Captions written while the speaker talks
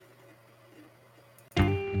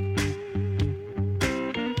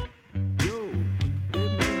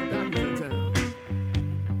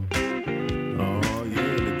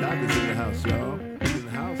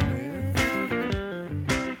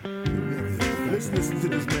Listen to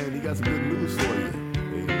this man. He got some good news for you.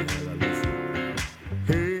 Hey, man, listen.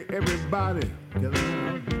 Hey, everybody,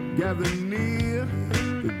 gather near.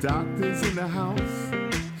 The doctor's in the house,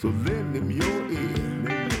 so lend him your ear.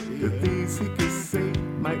 The things he can say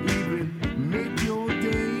might even make your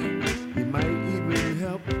day. He might even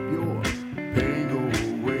help your pain go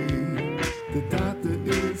away. The doctor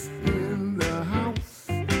is in the house.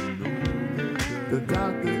 The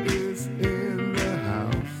doctor is in the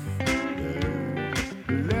house.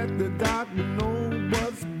 Let the doctor know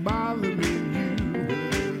what's bothering you.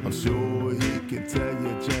 I'm sure he can tell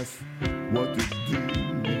you just what to do.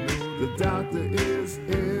 The doctor is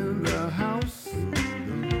in the house.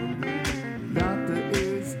 Doctor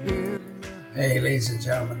is in. Hey, ladies and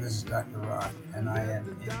gentlemen, this is Dr. Ron, and I am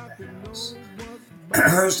in the house.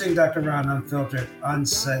 Hosting Dr. Ron Unfiltered,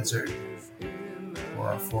 Uncensored for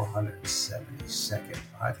our 472nd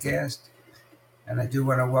podcast. And I do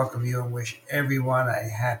want to welcome you and wish everyone a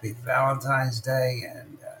happy Valentine's Day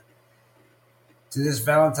and to this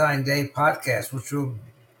Valentine's Day podcast,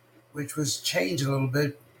 which was changed a little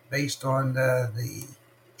bit based on the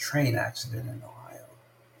train accident in Ohio.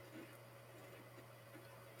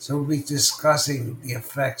 So we'll be discussing the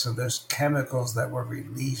effects of those chemicals that were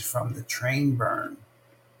released from the train burn.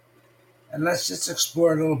 And let's just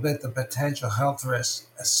explore a little bit the potential health risks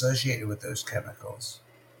associated with those chemicals.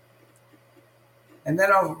 And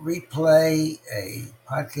then I'll replay a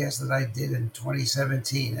podcast that I did in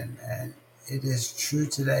 2017, and it is true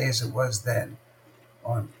today as it was then,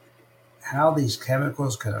 on how these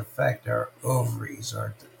chemicals can affect our ovaries,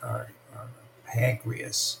 our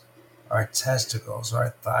pancreas, our testicles,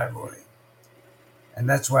 our thyroid. And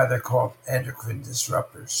that's why they're called endocrine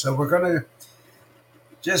disruptors. So we're going to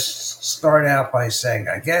just start out by saying,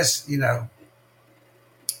 I guess, you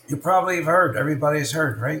probably have heard, everybody's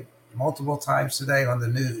heard, right? Multiple times today on the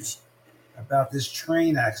news about this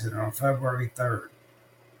train accident on February 3rd.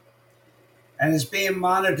 And it's being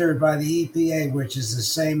monitored by the EPA, which is the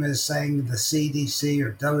same as saying the CDC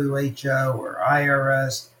or WHO or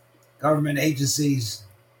IRS, government agencies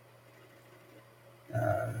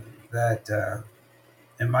that,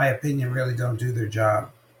 in my opinion, really don't do their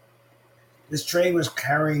job. This train was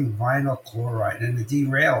carrying vinyl chloride and it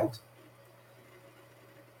derailed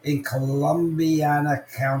in Columbiana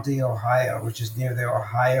County, Ohio, which is near the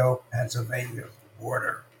Ohio-Pennsylvania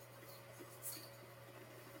border.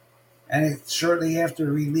 And it shortly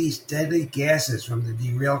after released deadly gases from the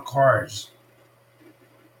derailed cars.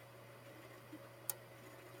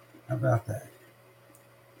 How about that?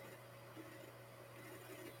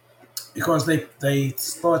 Because they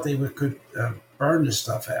thought they could burn this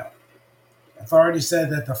stuff out. Authorities said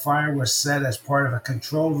that the fire was set as part of a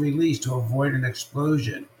controlled release to avoid an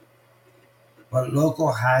explosion. But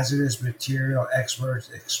local hazardous material experts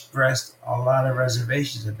expressed a lot of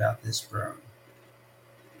reservations about this burn.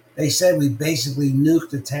 They said we basically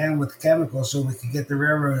nuked the town with chemicals so we could get the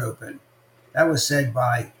railroad open. That was said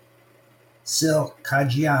by Sil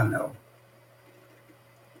Caggiano,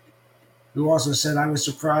 who also said, I was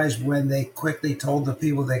surprised when they quickly told the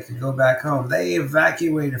people they could go back home. They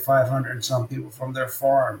evacuated 500 and some people from their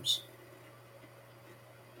farms.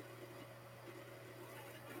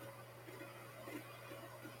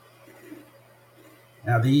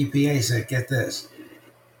 Now, the EPA said, get this,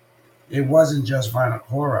 it wasn't just vinyl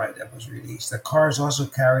chloride that was released. The cars also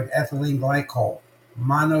carried ethylene glycol,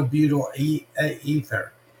 monobutyl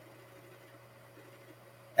ether,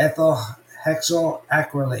 ethyl hexyl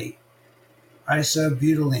acrylate,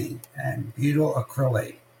 isobutylene, and butyl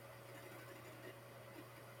acrylate.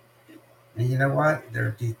 And you know what?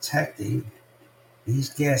 They're detecting these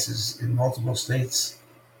gases in multiple states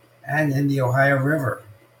and in the Ohio River,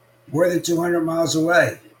 more than 200 miles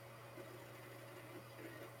away.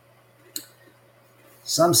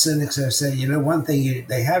 Some cynics have said, one thing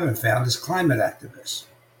they haven't found is climate activists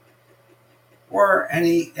or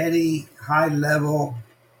any high-level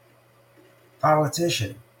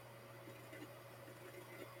politician.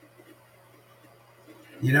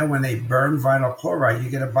 When they burn vinyl chloride, you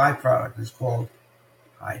get a byproduct. It's called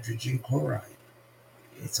hydrogen chloride.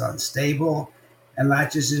 It's unstable and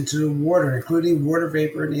latches into the water, including water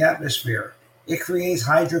vapor in the atmosphere. It creates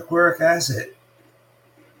hydrochloric acid.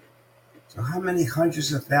 So how many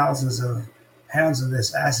hundreds of thousands of pounds of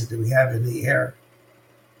this acid do we have in the air?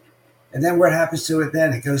 And then what happens to it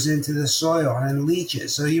then? It goes into the soil and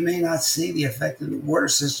leaches. So you may not see the effect in the water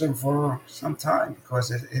system for some time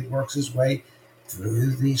because it works its way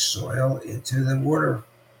through the soil into the water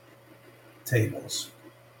tables.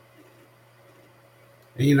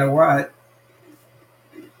 And you know what?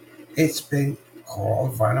 It's been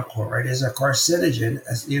called vinyl chloride is a carcinogen.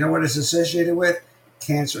 You know what it's associated with?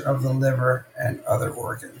 Cancer of the liver and other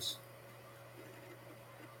organs.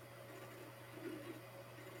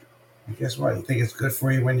 And guess what? You think it's good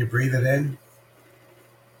for you when you breathe it in?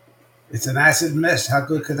 It's an acid mist. How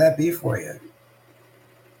good could that be for you?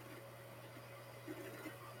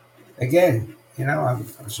 Again, I'm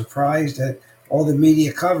surprised at all the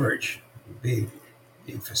media coverage, being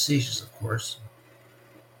facetious, of course.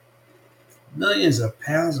 Millions of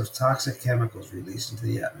pounds of toxic chemicals released into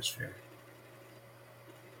the atmosphere.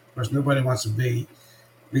 Of course, nobody wants to be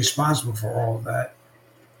responsible for all of that.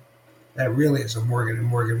 That really is a Morgan and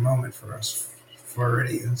Morgan moment for us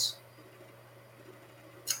Floridians.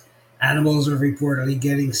 Animals are reportedly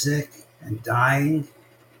getting sick and dying.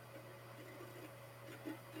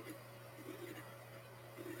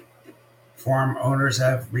 Farm owners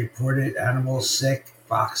have reported animals sick,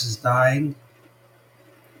 foxes dying.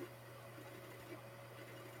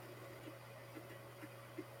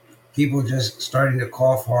 People just starting to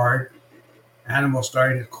cough hard. Animals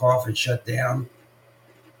starting to cough and shut down.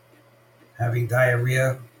 Having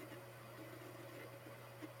diarrhea.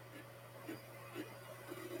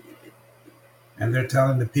 And they're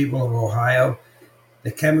telling the people of Ohio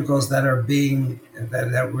the chemicals that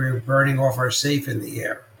we're burning off are safe in the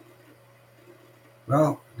air.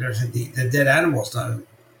 Well, there's the dead animals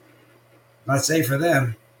not safe for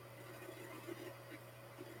them.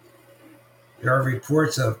 There are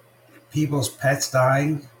reports of people's pets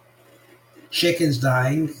dying, chickens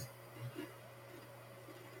dying.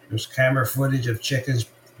 There's camera footage of chickens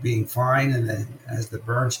being fine, and then as the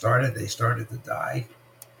burn started, they started to die.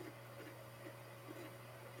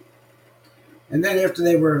 And then after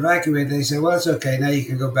they were evacuated, they said, well, it's okay. Now you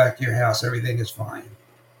can go back to your house. Everything is fine.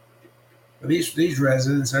 But these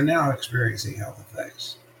residents are now experiencing health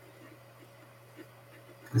effects.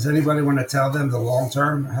 Does anybody want to tell them the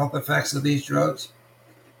long-term health effects of these drugs?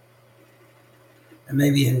 And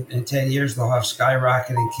maybe in 10 years, they'll have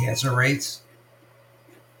skyrocketing cancer rates?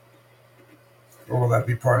 Or will that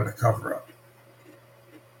be part of the cover-up?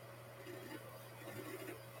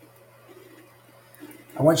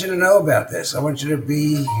 I want you to know about this. I want you to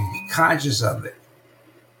be conscious of it.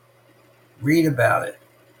 Read about it.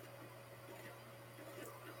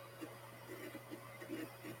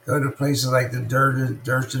 Go to places like the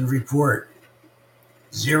Durden Report,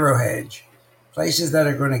 Zero Hedge, places that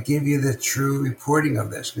are going to give you the true reporting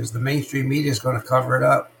of this, because the mainstream media is going to cover it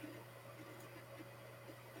up.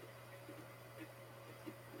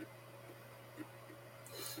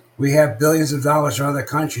 We have billions of dollars for other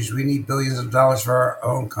countries. We need billions of dollars for our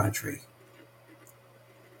own country.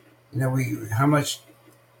 How much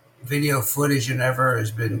video footage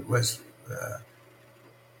was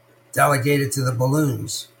delegated to the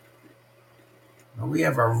balloons. Well, we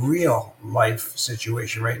have a real life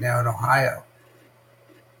situation right now in Ohio.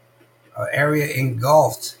 An area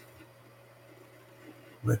engulfed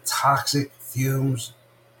with toxic fumes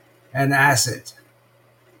and acid.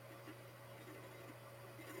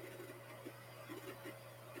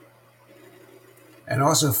 And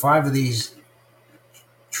also 5 of these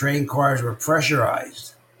train cars were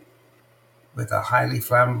pressurized with a highly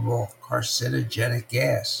flammable carcinogenic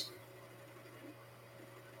gas.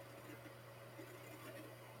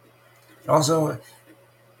 Also,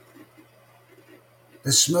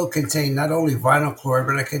 the smoke contained not only vinyl chloride,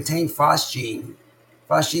 but it contained phosgene.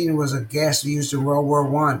 Phosgene was a gas used in World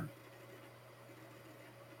War I.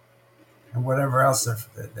 And whatever else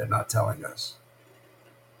they're not telling us.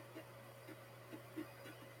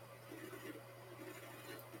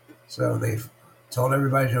 So they've told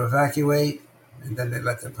everybody to evacuate, and then they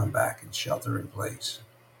let them come back and shelter in place.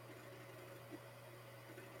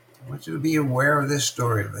 I want you to be aware of this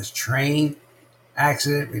story, of this train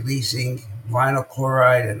accident releasing vinyl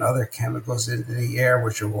chloride and other chemicals into the air,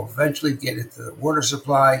 which will eventually get into the water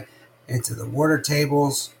supply, into the water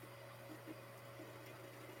tables,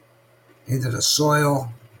 into the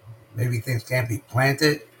soil. Maybe things can't be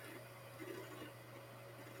planted.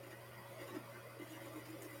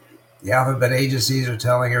 The alphabet agencies are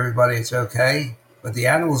telling everybody it's okay, but the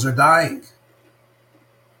animals are dying.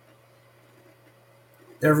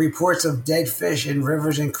 There are reports of dead fish in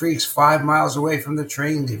rivers and creeks 5 miles away from the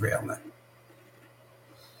train derailment.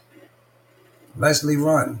 Leslie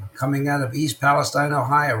Run, coming out of East Palestine,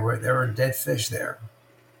 Ohio, where there are dead fish there.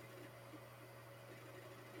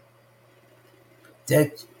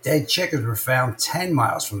 Dead chickens were found 10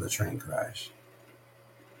 miles from the train crash.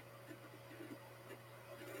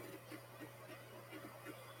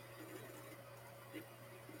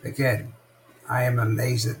 Again, I am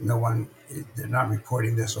amazed that they're not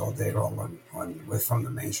reporting this all day long from the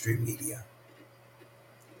mainstream media.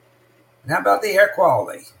 And how about the air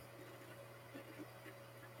quality?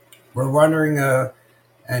 We're wondering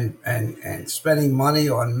and spending money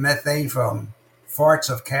on methane from farts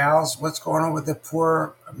of cows. What's going on with the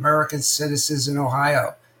poor American citizens in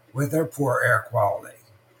Ohio with their poor air quality?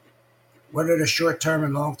 What are the short-term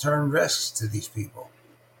and long-term risks to these people?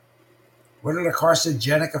 What are the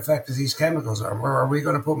carcinogenic effects of these chemicals? Are we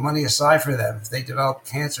going to put money aside for them if they develop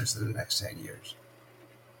cancers in the next 10 years?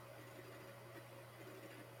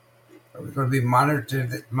 Are we going to be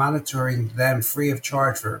monitoring them free of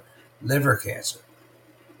charge for liver cancer?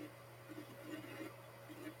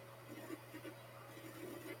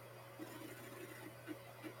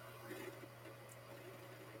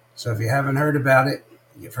 So if you haven't heard about it,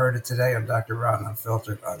 you've heard it today on Dr. Ron,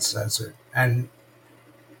 Unfiltered, Uncensored, and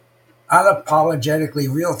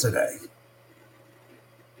unapologetically real today.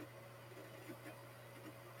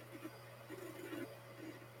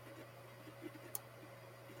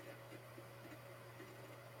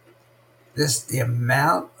 The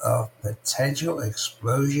amount of potential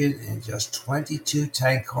explosion in just 22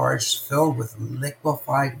 tank cars filled with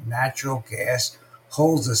liquefied natural gas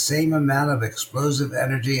holds the same amount of explosive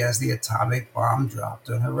energy as the atomic bomb dropped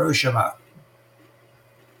on Hiroshima.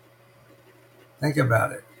 Think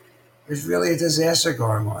about it. There's really a disaster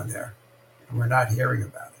going on there, and we're not hearing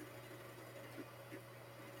about it.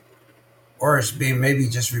 Or it's being maybe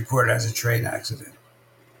just reported as a train accident.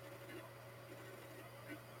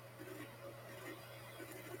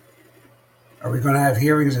 Are we going to have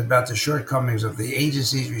hearings about the shortcomings of the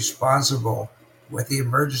agencies responsible with the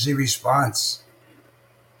emergency response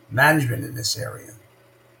management in this area?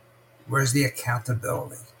 Where's the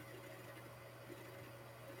accountability?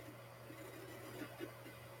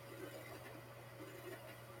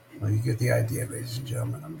 Well, you get the idea, ladies and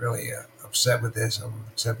gentlemen. I'm really upset with this. I'm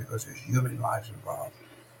upset because there's human lives involved.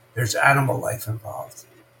 There's animal life involved.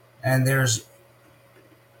 And there's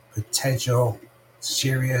potential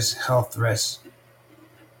serious health threats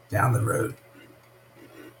down the road.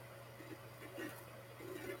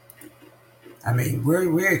 I mean,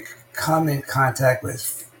 we come in contact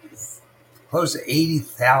with close to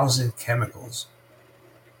 80,000 chemicals,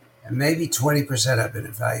 and maybe 20% have been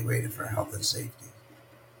evaluated for health and safety.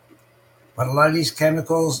 But a lot of these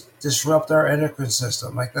chemicals disrupt our endocrine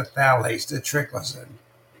system, like the phthalates, the triclosan.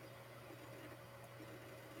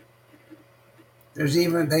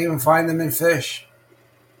 They even find them in fish.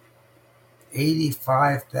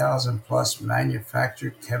 85,000 plus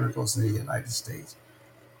manufactured chemicals in the United States.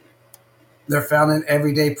 They're found in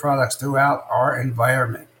everyday products throughout our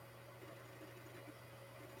environment.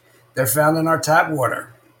 They're found in our tap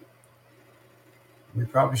water. We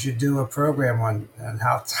probably should do a program on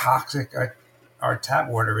how toxic our tap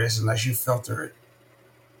water is unless you filter it.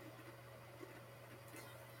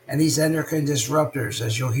 And these endocrine disruptors,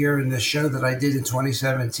 as you'll hear in the show that I did in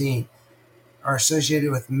 2017, are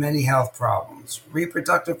associated with many health problems,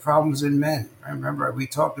 reproductive problems in men. Remember, we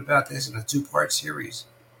talked about this in a 2-part series.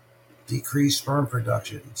 Decreased sperm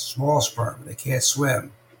production, small sperm, they can't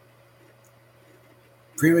swim.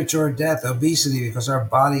 Premature death, obesity, because our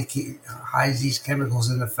body hides these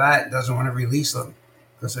chemicals in the fat and doesn't want to release them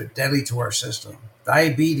because they're deadly to our system.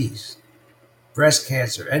 Diabetes, breast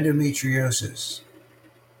cancer, endometriosis,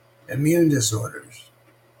 immune disorders,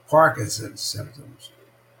 Parkinson's symptoms,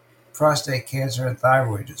 prostate cancer, and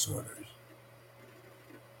thyroid disorders.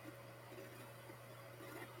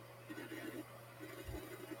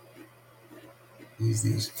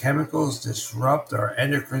 These chemicals disrupt our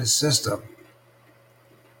endocrine system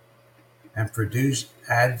and produce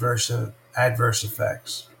adverse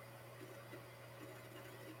effects.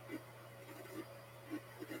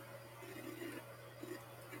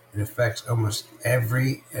 It affects almost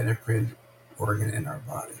every endocrine organ in our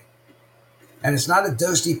body. And it's not a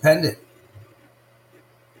dose dependent.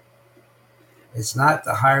 It's not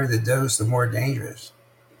the higher the dose, the more dangerous.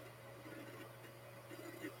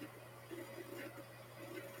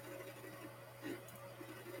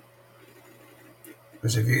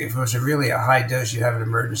 Because if it was really a high dose, you'd have an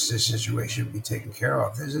emergency situation to be taken care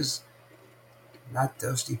of. This is not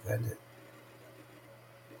dose dependent.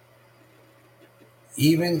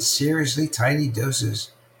 Even seriously tiny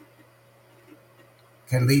doses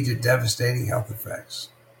can lead to devastating health effects.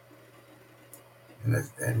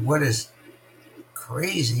 And what is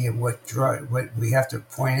crazy and what we have to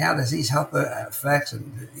point out is these health effects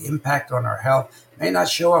and the impact on our health may not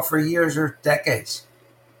show up for years or decades.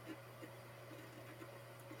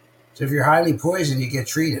 So if you're highly poisoned, you get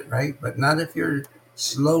treated, right? But not if you're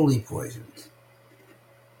slowly poisoned.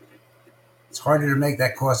 It's harder to make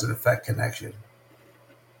that cause and effect connection.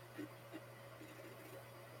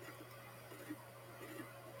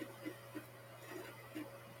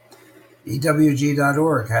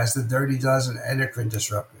 EWG.org has the Dirty Dozen endocrine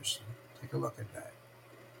disruptors. Take a look at that.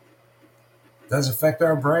 It does affect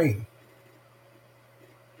our brain.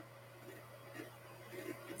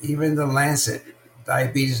 Even the Lancet,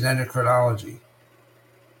 Diabetes and Endocrinology,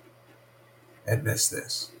 admits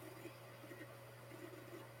this.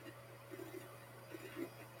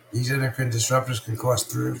 These endocrine disruptors can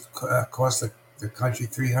cost the country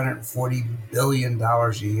 $340 billion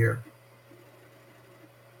a year.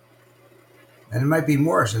 And it might be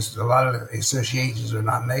more since a lot of the associations are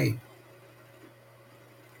not made.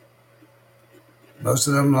 Most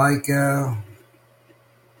of them like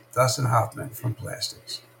Dustin Hoffman from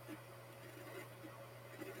Plastics.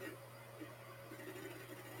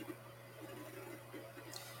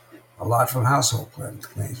 A lot from household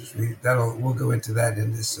cleansers. We'll go into that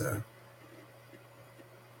in this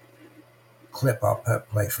clip I'll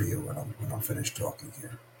play for you when I'm finished talking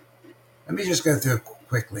here. Let me just go through it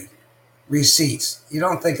quickly. Receipts. You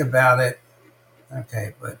don't think about it,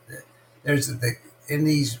 okay? But there's in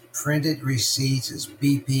these printed receipts is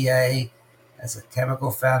BPA. That's a chemical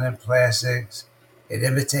found in plastics. It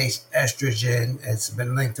imitates estrogen. It's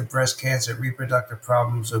been linked to breast cancer, reproductive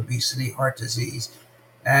problems, obesity, heart disease,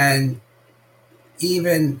 and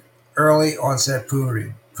even early onset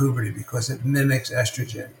puberty because it mimics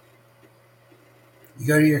estrogen. You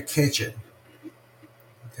go to your kitchen,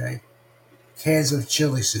 okay? Cans of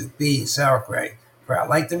chili soup, beans, sauerkraut.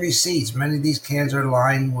 Like the receipts, many of these cans are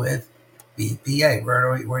lined with BPA.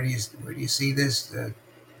 Where do you see this?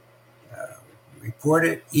 Report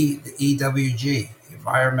it. The EWG,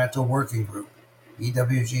 Environmental Working Group,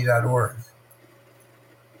 EWG.org.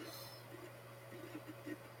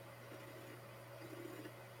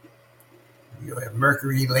 You have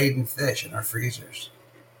mercury-laden fish in our freezers.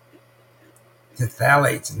 The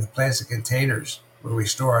phthalates in the plastic containers where we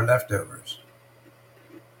store our leftovers.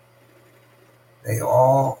 They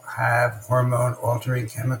all have hormone-altering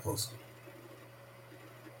chemicals.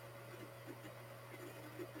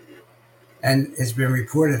 And it's been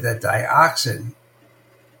reported that dioxin,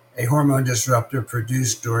 a hormone disruptor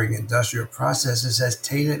produced during industrial processes, has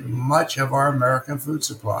tainted much of our American food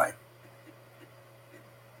supply.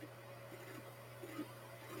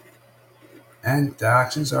 And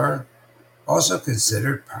dioxins are also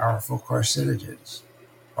considered powerful carcinogens.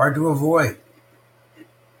 Hard to avoid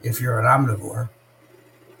if you're an omnivore,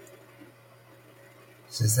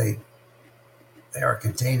 since they are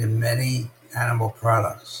contained in many animal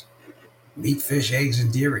products. Meat, fish, eggs,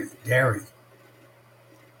 and dairy.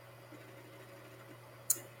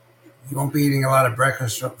 You won't be eating a lot of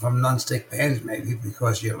breakfast from non-stick pans, maybe,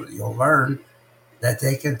 because you'll learn that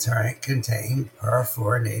they contain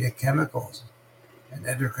perfluorinated chemicals, an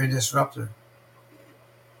endocrine disruptor.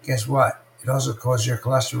 Guess what? It also causes your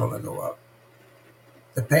cholesterol to go up.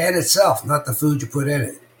 The pan itself, not the food you put in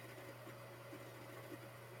it.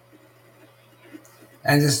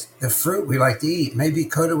 And the fruit we like to eat may be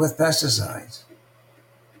coated with pesticides.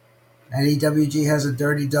 And EWG has a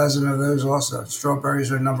dirty dozen of those also.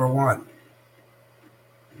 Strawberries are number one.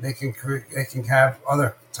 They can have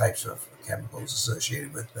other types of chemicals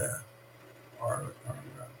associated with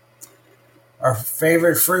our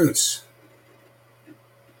favorite fruits.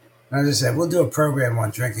 And as I said, we'll do a program on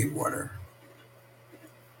drinking water.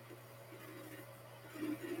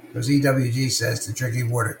 Because EWG says the drinking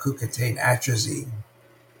water could contain atrazine.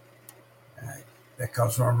 That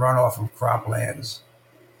comes from runoff from croplands.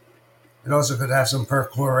 It also could have some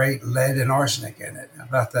perchlorate, lead, and arsenic in it. How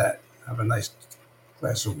about that? Have a nice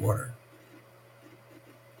glass of water.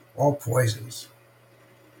 All poisons.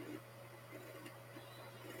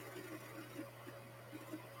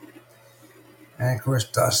 And of course,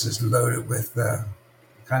 dust is loaded with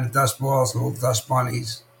kind of dust balls, little dust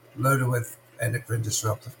bunnies, loaded with endocrine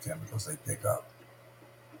disruptive chemicals they pick up.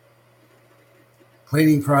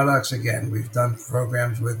 Cleaning products, again, we've done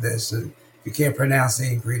programs with this, and if you can't pronounce the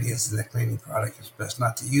ingredients in the cleaning product, it's best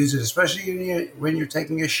not to use it, especially when you're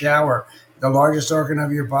taking a shower. The largest organ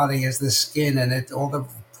of your body is the skin, and all the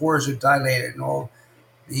pores are dilated, and all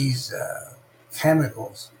these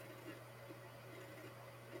chemicals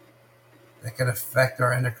that can affect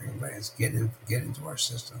our endocrine glands get into our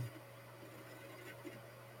system.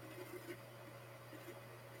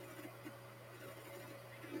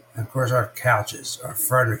 And of course, our couches, our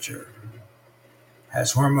furniture,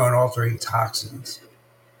 has hormone-altering toxins.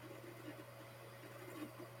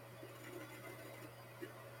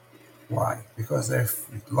 Why? Because they're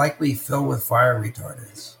likely filled with fire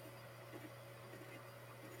retardants.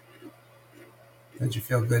 Don't you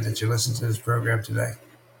feel good that you listened to this program today?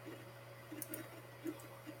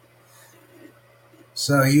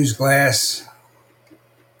 So use glass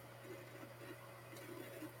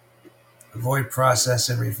Avoid processed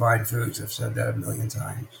and refined foods. I've said that a million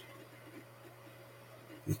times.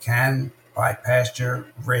 You can buy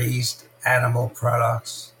pasture-raised animal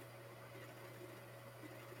products.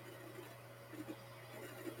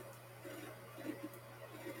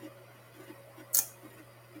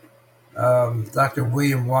 Dr.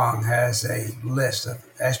 William Wong has a list of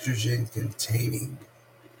estrogen-containing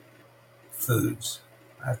foods.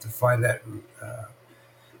 I have to find that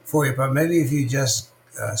for you, but maybe if you just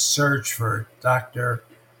search for Dr.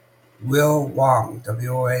 Will Wong,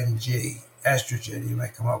 W-O-N-G, estrogen, you may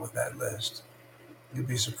come up with that list. You'd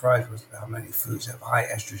be surprised with how many foods have high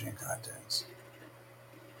estrogen contents.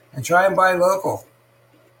 And try and buy local.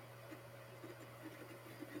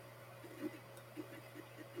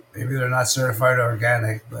 Maybe they're not certified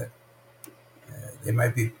organic, but they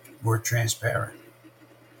might be more transparent.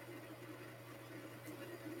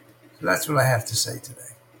 So that's what I have to say today.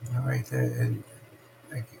 All right, and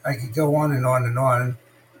I could go on and on and on,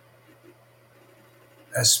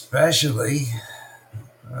 especially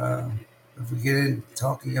if we get in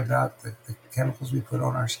talking about the chemicals we put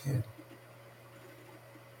on our skin.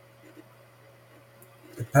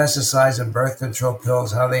 The pesticides and birth control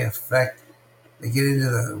pills, how they get into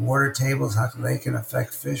the water tables, how they can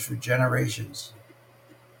affect fish for generations.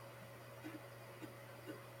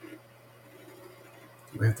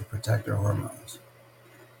 We have to protect our hormones.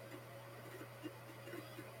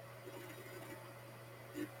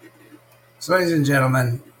 So, ladies and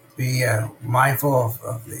gentlemen, be mindful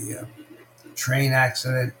of the train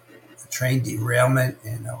accident, the train derailment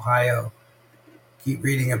in Ohio. Keep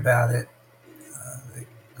reading about it. The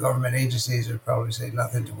government agencies would probably say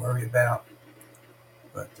nothing to worry about,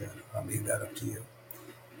 but I'll leave that up to you.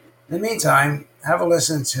 In the meantime, have a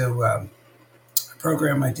listen to a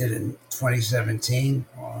program I did in 2017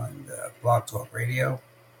 on Blog Talk Radio,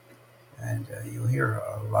 and you'll hear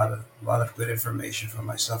a lot of good information from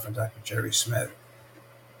myself and Dr. Jerry Smith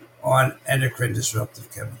on endocrine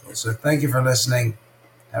disruptive chemicals. So thank you for listening.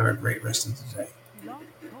 Have a great rest of the day.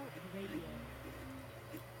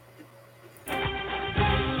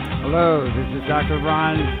 Hello, this is Dr.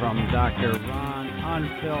 Ron from Dr. Ron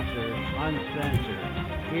Unfiltered,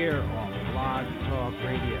 Uncensored, here on Blog Talk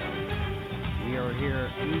Radio. We are here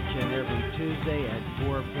each and every Tuesday at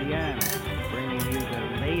 4 p.m., bringing you the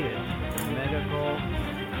latest medical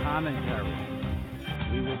commentary.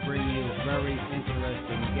 We will bring you very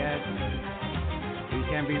interesting guests. We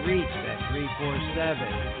can be reached at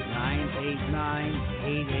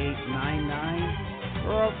 347-989-8899,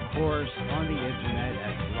 or of course on the internet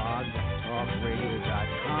at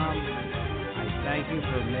blogtalkradio.com. I thank you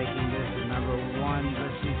for making this the number one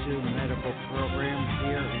listen to medical program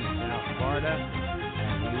here in South Florida,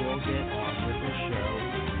 and we will get on with the show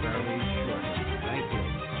very shortly. Thank you.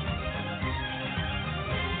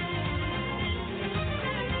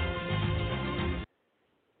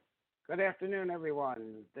 Good afternoon,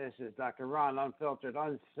 everyone. This is Dr. Ron, Unfiltered,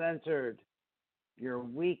 Uncensored, your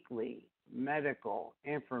weekly medical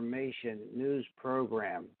information news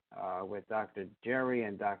program with Dr. Jerry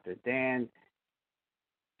and Dr. Dan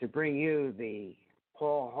to bring you the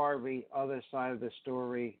Paul Harvey other side of the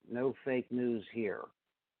story. No fake news here.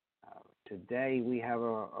 Today we have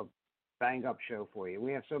a bang-up show for you.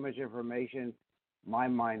 We have so much information, my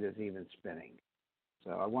mind is even spinning.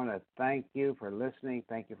 So I want to thank you for listening.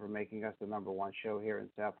 Thank you for making us the number one show here in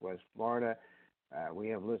Southwest Florida. We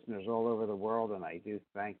have listeners all over the world, and I do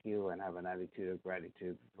thank you and have an attitude of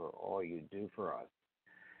gratitude for all you do for us.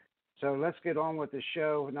 So let's get on with the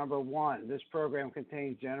show. Number one, this program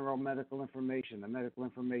contains general medical information. The medical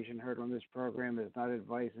information heard on this program is not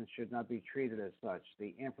advice and should not be treated as such.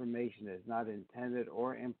 The information is not intended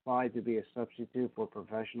or implied to be a substitute for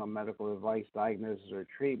professional medical advice, diagnosis, or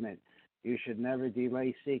treatment. You should never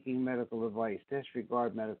delay seeking medical advice,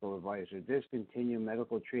 disregard medical advice, or discontinue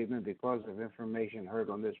medical treatment because of information heard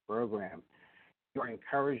on this program. You are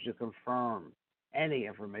encouraged to confirm any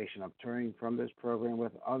information obtained from this program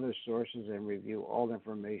with other sources and review all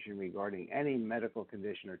information regarding any medical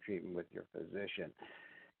condition or treatment with your physician.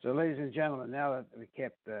 So, ladies and gentlemen, now that we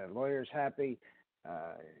kept lawyers happy,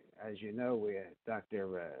 as you know, we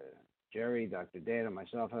Dr. Jerry, Dr. Dan, and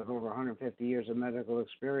myself have over 150 years of medical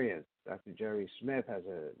experience. Dr. Jerry Smith has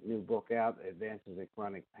a new book out, Advances in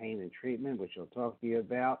Chronic Pain and Treatment, which he'll talk to you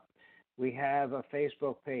about. We have a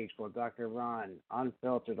Facebook page called Dr. Ron,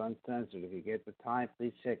 Unfiltered, Uncensored. If you get the time,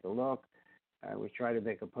 please take a look. We try to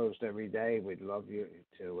make a post every day. We'd love you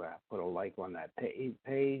to put a like on that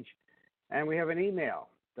page. And we have an email,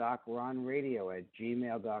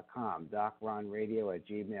 docronradio@gmail.com,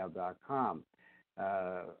 docronradio@gmail.com.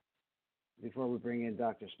 before we bring in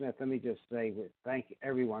Dr. Smith, let me just say thank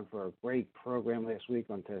everyone for a great program last week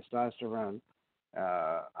on testosterone.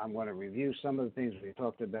 I'm going to review some of the things we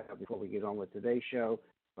talked about before we get on with today's show,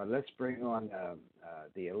 but let's bring on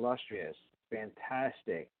the illustrious,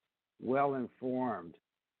 fantastic, well-informed,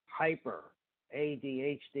 hyper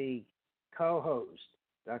ADHD co-host,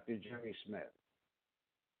 Dr. Jerry Smith.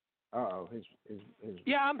 His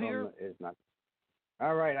I'm here. Is not.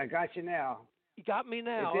 All right, I got you now. You got me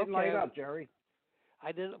now. It didn't okay. light up, Jerry.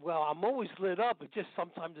 I didn't. Well, I'm always lit up. It just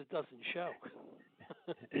sometimes it doesn't show.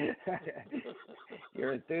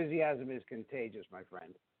 Your enthusiasm is contagious, my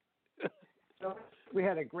friend. So we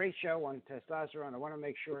had a great show on testosterone. I want to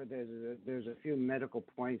make sure there's a few medical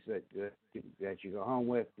points that you go home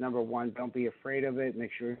with. Number one, don't be afraid of it.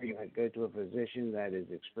 Make sure you go to a physician that is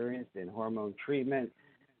experienced in hormone treatment.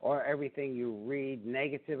 Or everything you read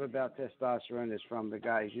negative about testosterone is from the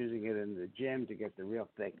guys using it in the gym to get the real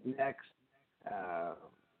thick necks.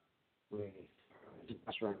 We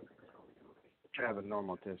have a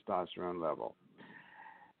normal testosterone level.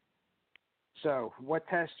 So what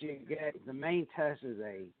test do you get? The main test is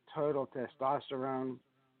a total testosterone.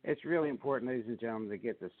 It's really important, ladies and gentlemen, to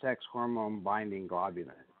get the sex hormone binding globulin,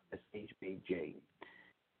 SHBG.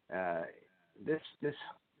 This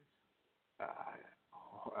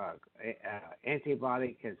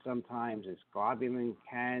antibody can sometimes, its globulin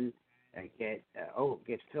can get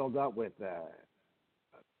filled up with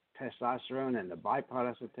testosterone and the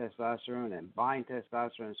byproducts of testosterone and bind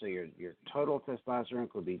testosterone, so your total testosterone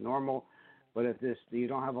could be normal. But if you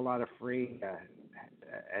don't have a lot of free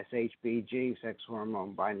SHBG, sex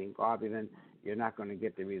hormone binding globulin, you're not going to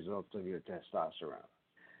get the results of your testosterone.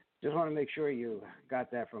 Just want to make sure you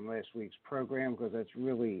got that from last week's program because that's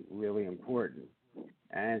really, really important.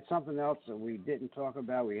 And something else that we didn't talk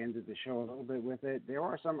about, we ended the show a little bit with it. There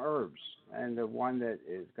are some herbs, and the one that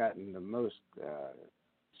has gotten the most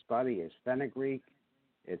study is fenugreek.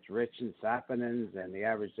 It's rich in saponins, and the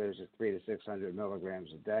average dose is 300 to 600 milligrams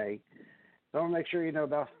a day. So make sure you know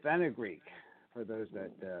about fenugreek for those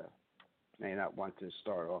that may not want to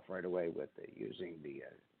start off right away with using the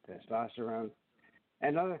testosterone.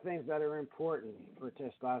 And other things that are important for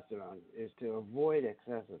testosterone is to avoid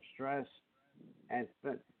excessive stress. And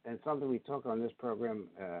something we talk on this program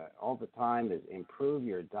all the time is improve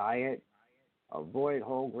your diet, avoid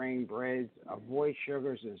whole grain breads, avoid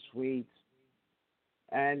sugars and sweets,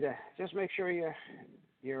 and just make sure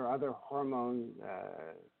your other hormone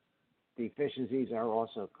deficiencies are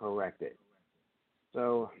also corrected.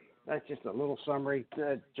 So that's just a little summary.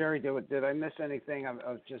 Jerry, did I miss anything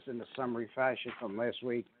of just in the summary fashion from last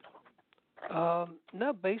week?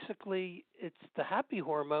 No, basically it's the happy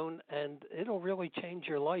hormone, and it'll really change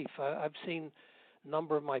your life. I've seen a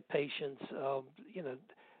number of my patients,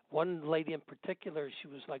 one lady in particular, she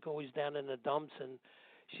was like always down in the dumps, and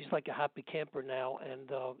she's like a happy camper now. And,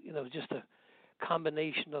 just a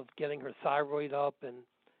combination of getting her thyroid up and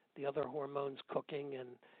the other hormones cooking and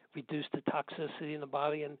reduce the toxicity in the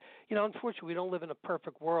body. And, unfortunately, we don't live in a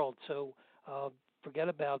perfect world, so forget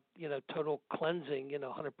about, total cleansing,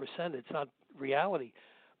 100%. It's not reality.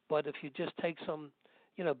 But if you just take some,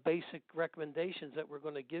 basic recommendations that we're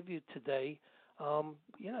going to give you today,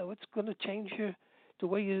 it's going to change the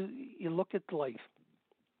way you look at life.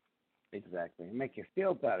 Exactly. Make you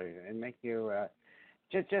feel better and make you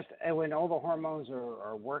just when all the hormones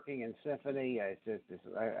are working in symphony, it's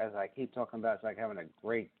as I keep talking about, it's like having a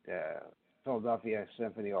great Philadelphia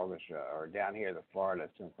Symphony Orchestra, or down here the Florida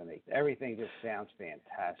Symphony. Everything just sounds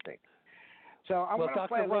fantastic. So I'm going to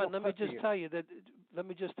play a little Ron, let me just tell you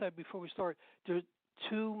before we start, there are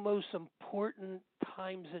two most important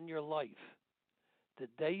times in your life: the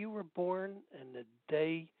day you were born and the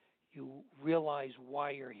day you realize why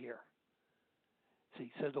you're here. See,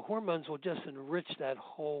 so the hormones will just enrich that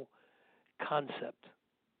whole concept.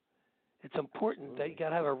 It's important that you got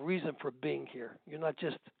to have a reason for being here. You're not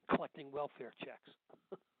just collecting welfare checks.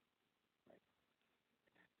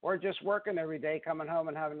 Or just working every day, coming home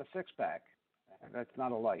and having a six-pack. That's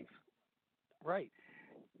not a life. Right.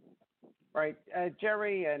 Right.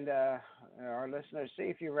 Jerry and our listeners, see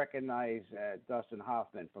if you recognize Dustin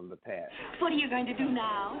Hoffman from the past. What are you going to do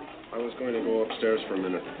now? I was going to go upstairs for a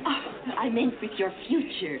minute. Oh, I meant with your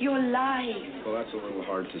future, your life. Well, that's a little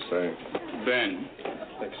hard to say. Ben.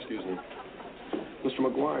 Excuse me. Mr.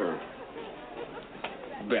 McGuire.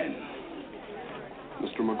 Ben.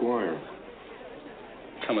 Mr. McGuire.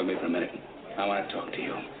 Come with me for a minute. I want to talk to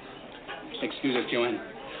you. Excuse us, Joanne.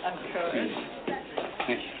 Of course.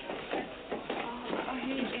 Thank you.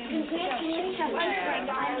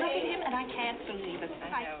 I look at him and I can't believe it.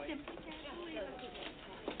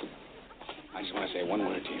 I just want to say one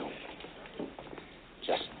word to you.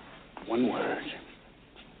 One word.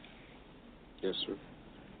 Yes, sir.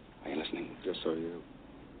 Are you listening? Yes, I am.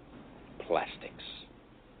 Plastics.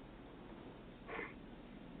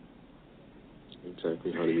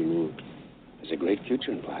 Exactly how do you mean? There's a great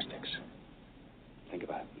future in plastics. Think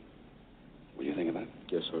about it. Will you think about it?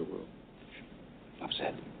 Yes, I will. Enough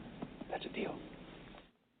said. That's a deal.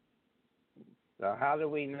 So how do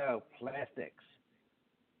we know plastics?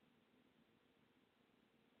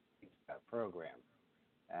 Program.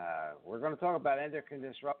 We're going to talk about endocrine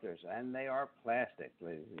disruptors, and they are plastic,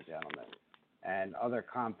 ladies and gentlemen, and other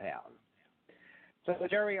compounds. So,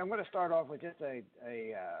 Jerry, I'm going to start off with just a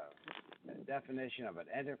definition of an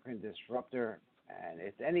endocrine disruptor, and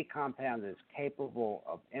it's any compound that's capable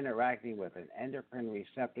of interacting with an endocrine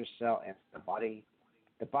receptor cell in the body.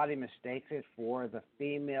 The body mistakes it for the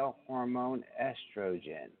female hormone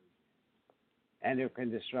estrogen. Endocrine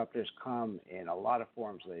disruptors come in a lot of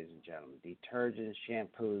forms, ladies and gentlemen. Detergents,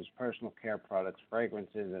 shampoos, personal care products,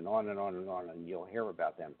 fragrances, and on and on and on, and you'll hear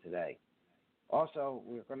about them today. Also,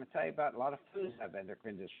 we're going to tell you about a lot of foods that have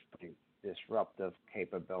endocrine disruptive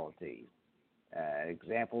capabilities.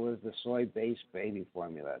 Example is the soy-based baby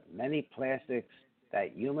formula. Many plastics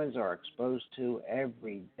that humans are exposed to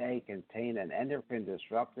every day contain an endocrine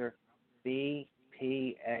disruptor,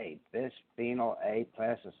 BPA, bisphenol A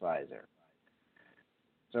plasticizer.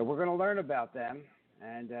 So we're going to learn about them,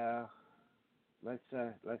 and let's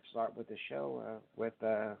start with the show with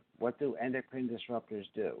what do endocrine disruptors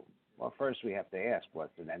do? Well, first we have to ask,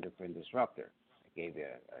 what's an endocrine disruptor? I gave you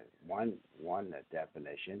one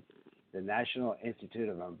definition. The National Institute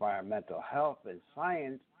of Environmental Health and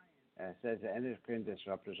Science says that endocrine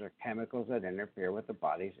disruptors are chemicals that interfere with the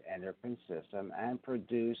body's endocrine system and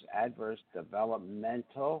produce adverse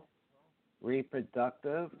developmental,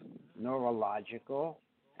 reproductive, neurological,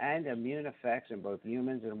 and immune effects in both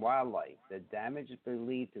humans and wildlife. The damage is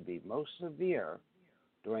believed to be most severe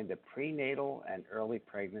during the prenatal and early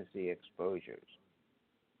pregnancy exposures.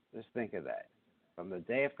 Just think of that. From the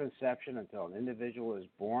day of conception until an individual is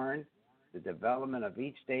born, the development of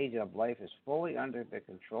each stage of life is fully under the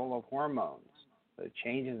control of hormones. The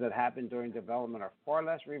changes that happen during development are far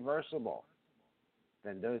less reversible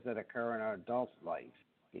than those that occur in our adult life.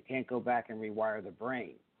 You can't go back and rewire the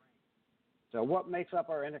brain. So what makes up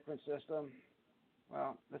our endocrine system?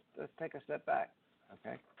 Well, let's take a step back,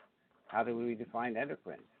 okay? How do we define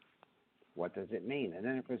endocrine? What does it mean? An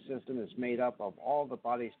endocrine system is made up of all the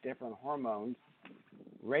body's different hormones,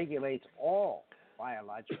 regulates all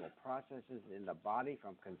biological processes in the body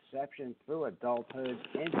from conception through adulthood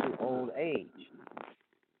into old age.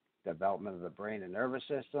 Development of the brain and nervous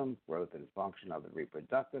system, growth and function of the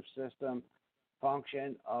reproductive system,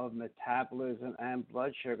 function of metabolism and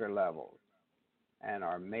blood sugar levels. And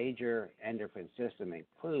our major endocrine system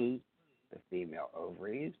includes the female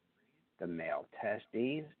ovaries, the male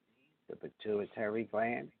testes, the pituitary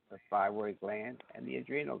gland, the thyroid gland, and the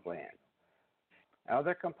adrenal gland.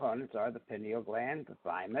 Other components are the pineal gland, the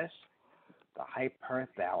thymus, the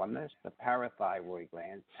hypothalamus, the parathyroid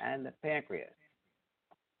gland, and the pancreas.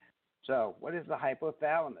 So what is the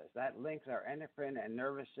hypothalamus? That links our endocrine and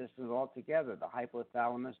nervous systems all together. The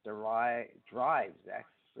hypothalamus drives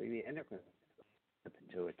actually the endocrine. The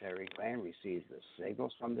pituitary gland receives the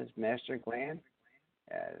signals from this master gland.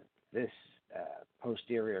 This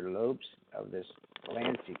posterior lobes of this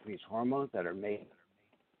gland secretes hormones that are made in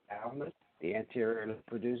the thalamus. The anterior lobe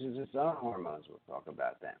produces its own hormones. We'll talk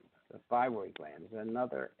about them. The thyroid gland is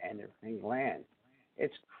another endocrine gland.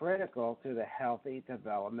 It's critical to the healthy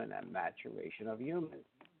development and maturation of humans.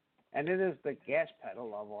 And it is the gas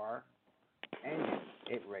pedal of our engine.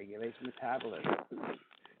 It regulates metabolism.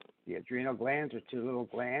 The adrenal glands are two little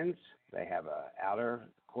glands. They have an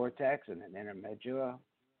outer cortex and an inner medulla.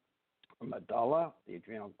 Medulla. The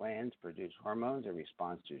adrenal glands produce hormones in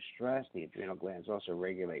response to stress. The adrenal glands also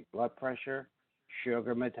regulate blood pressure,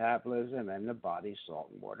 sugar metabolism, and the body's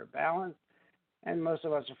salt and water balance. And most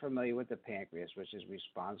of us are familiar with the pancreas, which is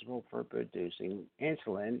responsible for producing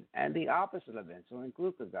insulin and the opposite of insulin,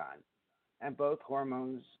 glucagon. And both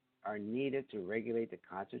hormones are needed to regulate the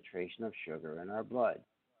concentration of sugar in our blood.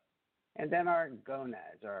 And then our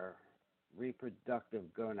gonads, our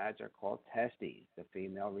reproductive gonads are called testes. The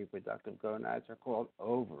female reproductive gonads are called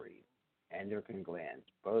ovaries. Endocrine glands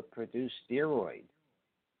both produce steroids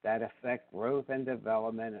that affect growth and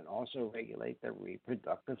development and also regulate the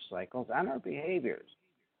reproductive cycles and our behaviors.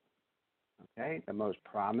 Okay, the most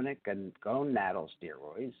prominent gonadal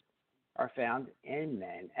steroids are found in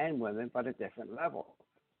men and women, but at different levels.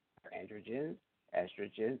 Androgens,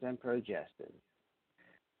 estrogens, and progestins.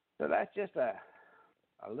 So that's just a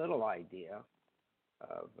little idea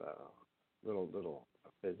of little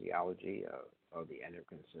physiology of the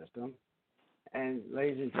endocrine system. And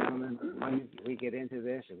ladies and gentlemen, when we get into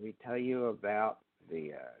this and we tell you about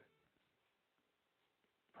the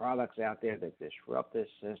products out there that disrupt this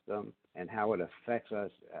system and how it affects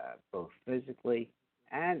us both physically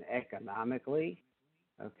and economically,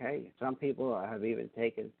 okay? Some people have even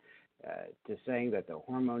taken to saying that the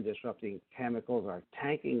hormone disrupting chemicals are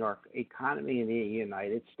tanking our economy in the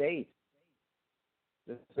United States.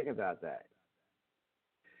 Just think about that.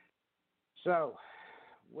 So,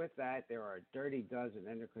 with that, there are a dirty dozen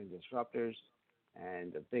endocrine disruptors,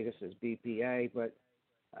 and the biggest is BPA. But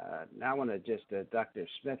now I want to just, Dr.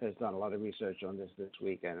 Smith has done a lot of research on this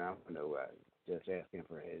week, and I'm going to just ask him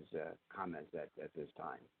for his comments at this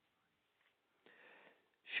time.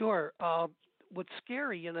 Sure. What's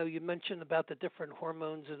scary, you mentioned about the different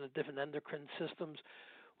hormones and the different endocrine systems.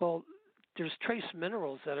 Well, there's trace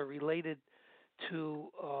minerals that are related to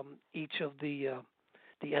each of the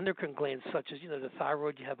endocrine glands, such as, the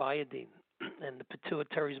thyroid, you have iodine, and the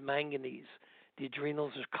pituitary is manganese, the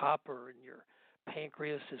adrenals is copper, and your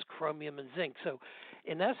pancreas is chromium and zinc. So,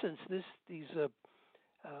 in essence, these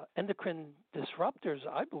endocrine disruptors,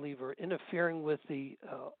 I believe, are interfering with the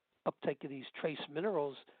uptake of these trace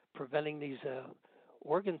minerals, preventing these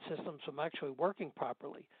organ systems from actually working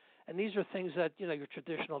properly. And these are things that, your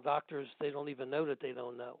traditional doctors, they don't even know that they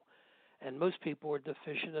don't know. And most people are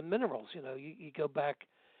deficient in minerals. You go back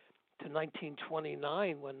to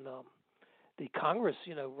 1929 when the Congress,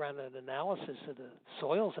 ran an analysis of the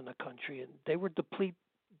soils in the country, and they were depleted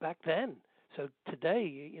back then. So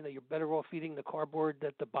today, you're better off eating the cardboard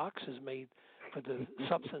that the box is made for the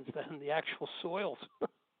substance than the actual soils.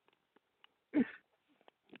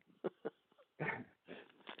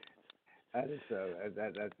 That is so.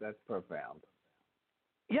 That's profound.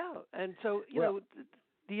 Yeah, and so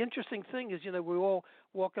the interesting thing is, we're all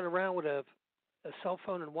walking around with a cell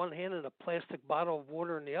phone in one hand and a plastic bottle of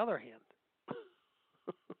water in the other hand.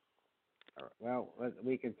 Well,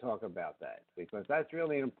 we can talk about that because that's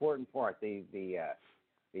really an important part. This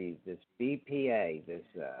BPA, this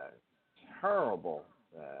terrible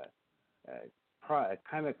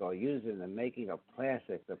chemical used in the making of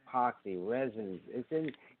plastics, epoxy, resins.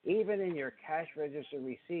 It's even in your cash register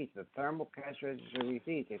receipts, the thermal cash register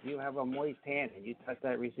receipts. If you have a moist hand and you touch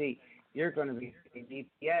that receipt, you're going to be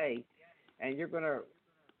BPA, and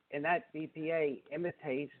and that BPA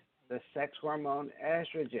imitates the sex hormone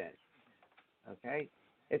estrogen. Okay,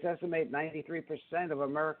 it's estimated 93% of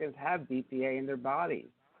Americans have BPA in their bodies,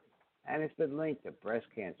 and it's been linked to breast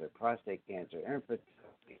cancer, prostate cancer, infertility,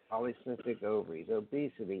 polycystic ovaries,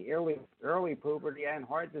 obesity, early puberty, and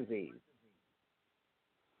heart disease.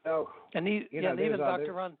 So, and even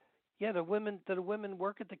Dr. Ron, the women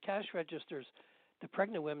work at the cash registers. The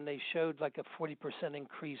pregnant women, they showed like a 40%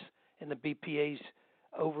 increase in the BPAs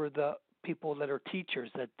over the people that are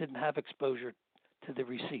teachers that didn't have exposure to the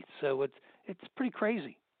receipts. So it's pretty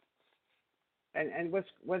crazy. And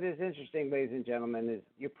what is interesting, ladies and gentlemen, is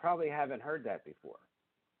you probably haven't heard that before.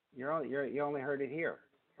 You only heard it here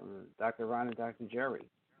from Dr. Ron and Dr. Jerry.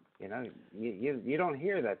 You don't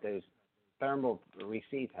hear that those thermal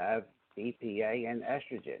receipts have BPA and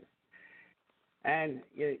estrogen. And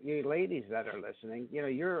you ladies that are listening,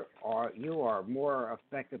 you are more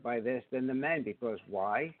affected by this than the men because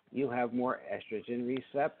why? You have more estrogen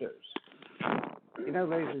receptors.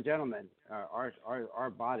 Ladies and gentlemen, our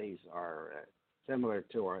bodies are similar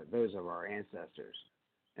to those of our ancestors.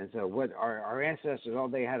 And so what our ancestors, all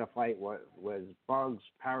they had to fight was bugs,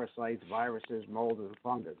 parasites, viruses, mold, and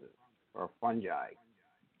funguses, or fungi.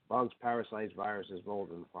 Bugs, parasites, viruses, mold,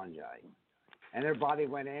 and fungi. And their body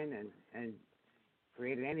went in and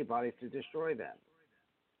created antibodies to destroy them.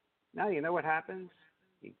 Now, you know what happens?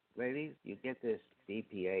 Ladies, you get this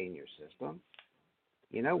BPA in your system.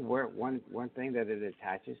 You know where one thing that it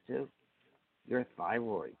attaches to? Your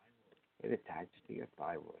thyroid. It attaches to your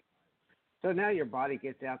thyroid. So now your body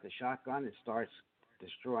gets out the shotgun and starts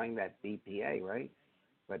destroying that BPA, right?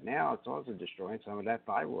 But now it's also destroying some of that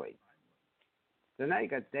thyroid. So now you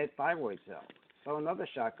got dead thyroid cells. So another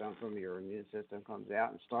shotgun from your immune system comes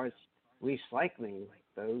out and starts recycling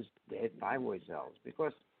those dead thyroid cells.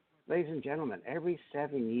 Because, ladies and gentlemen, every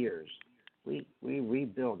 7 years, we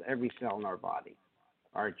rebuild every cell in our body.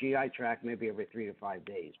 Our GI tract maybe every 3 to 5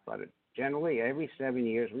 days, but generally every 7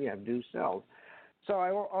 years we have new cells. So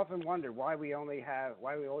I often wonder why we always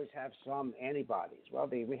have some antibodies. Well,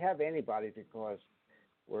 we have antibodies because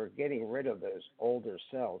we're getting rid of those older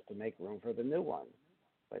cells to make room for the new ones.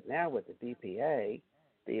 But now with the BPA,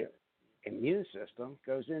 the immune system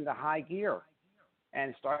goes into high gear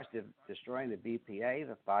and starts destroying the BPA,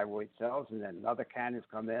 the thyroid cells, and then other cannons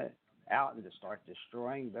come in out and to start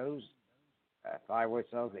destroying those thyroid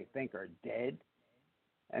cells they think are dead.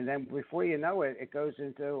 And then before you know it, it goes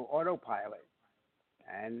into autopilot.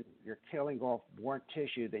 And you're killing off more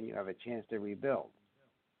tissue than you have a chance to rebuild.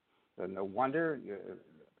 So no wonder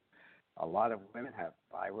a lot of women have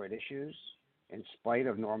thyroid issues in spite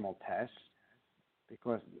of normal tests,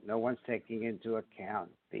 because no one's taking into account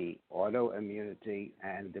the autoimmunity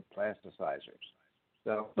and the plasticizers.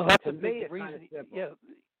 So well, that's to a me, big it's reason. kind of simple. Yeah,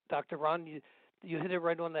 Dr. Ron, you hit it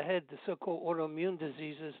right on the head. The so-called autoimmune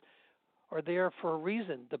diseases are there for a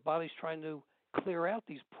reason. The body's trying to clear out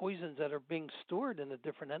these poisons that are being stored in the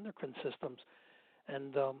different endocrine systems,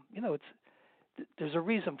 and there's a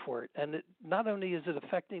reason for it. And not only is it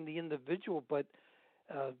affecting the individual, but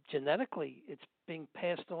genetically, it's being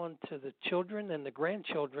passed on to the children and the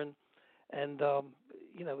grandchildren, and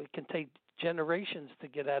it can take generations to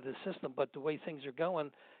get out of the system. But the way things are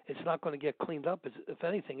going, it's not going to get cleaned up. If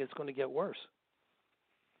anything, it's going to get worse.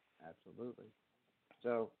 Absolutely.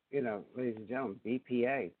 So, ladies and gentlemen,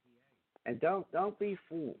 BPA. And don't be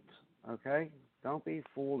fooled, okay? Don't be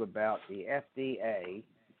fooled about the FDA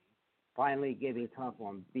finally getting tough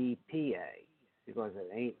on BPA, because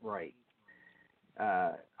it ain't right.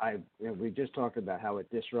 We just talked about how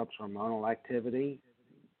it disrupts hormonal activity,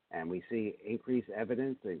 and we see increased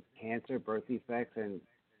evidence of cancer, birth defects, and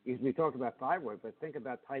we talked about thyroid, but think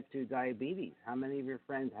about type 2 diabetes. How many of your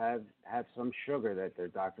friends have some sugar that their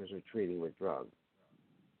doctors are treating with drugs?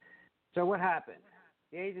 So what happened?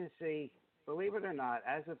 The agency, believe it or not,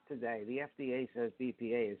 as of today, the FDA says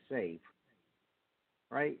BPA is safe,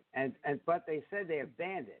 right? But they said they have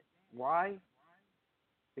banned it. Why?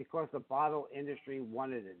 Because the bottle industry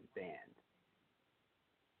wanted it banned.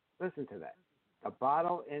 Listen to that. The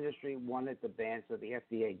bottle industry wanted the ban, so the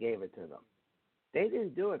FDA gave it to them. They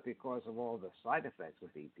didn't do it because of all the side effects of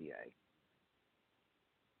BPA.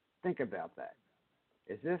 Think about that.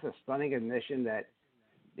 Is this a stunning admission that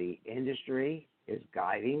the industry is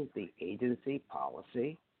guiding the agency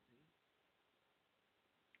policy?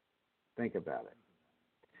 Think about it.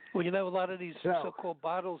 Well, a lot of these so-called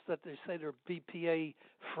bottles that they say they're BPA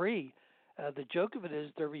free, the joke of it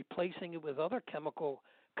is they're replacing it with other chemical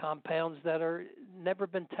compounds that are never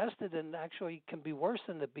been tested and actually can be worse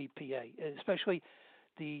than the BPA, especially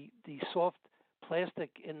the soft plastic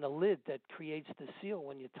in the lid that creates the seal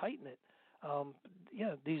when you tighten it.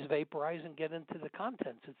 These vaporize and get into the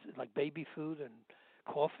contents. It's like baby food and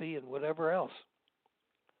coffee and whatever else.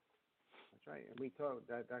 That's right. And we talked,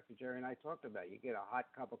 Dr. Jerry and I talked about, you get a hot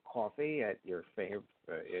cup of coffee at your favorite,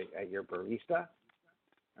 at your barista.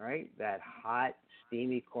 All right, that hot,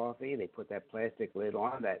 steamy coffee, they put that plastic lid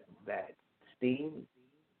on, that steam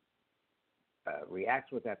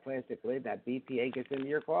reacts with that plastic lid, that BPA gets into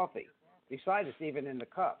your coffee. Besides, it's even in the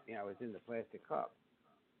cup, it's in the plastic cup.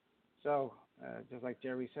 So, just like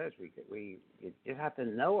Jerry says, you just have to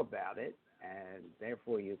know about it, and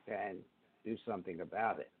therefore you can do something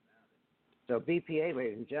about it. So BPA,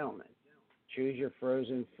 ladies and gentlemen, choose your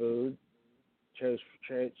frozen food.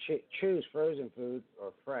 Choose frozen food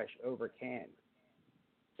or fresh over canned.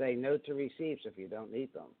 Say no to receipts if you don't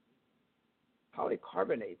need them.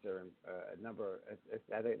 Polycarbonates are a number.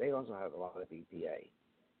 They also have a lot of BPA.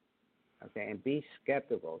 Okay, and be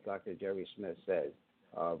skeptical, Dr. Jerry Smith says,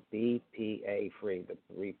 of BPA free. The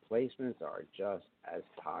replacements are just as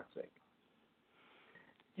toxic.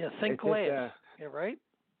 Yeah, think glass. Yeah, right.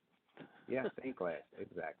 Yeah, think glass.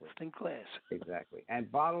 Exactly. Think glass. Exactly.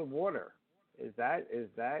 And bottled water. Is that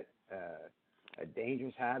a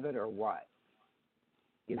dangerous habit or what?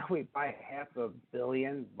 We buy 500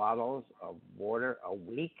 million bottles of water a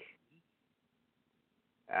week.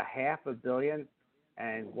 500 million,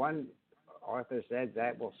 and one author said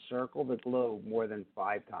that will circle the globe more than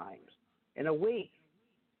 5 times in a week.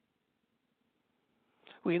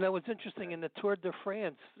 Well, what's interesting, in the Tour de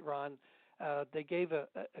France, Ron, they gave a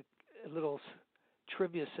little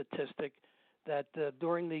trivia statistic that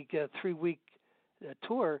during the 3-week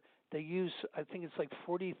tour, they use, I think it's like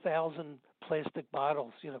 40,000 plastic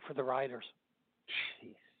bottles, for the riders.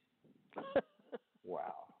 Jeez.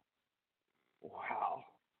 Wow.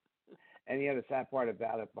 And the sad part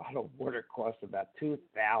about it, bottled water costs about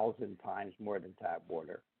 2,000 times more than tap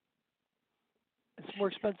water. It's more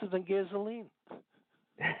expensive than gasoline.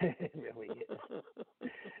 It really is.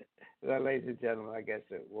 Well, ladies and gentlemen, I guess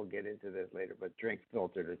we'll get into this later, but drink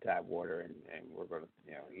filtered or tap water, and we're going to,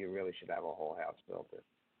 you really should have a whole house filter.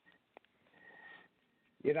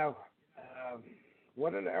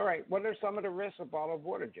 What are some of the risks of bottled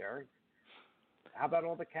water, Jerry? How about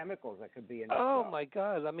all the chemicals that could be in it? Oh, my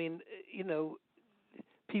God. I mean,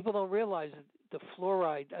 people don't realize that the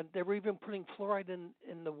fluoride, and they were even putting fluoride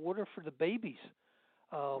in the water for the babies.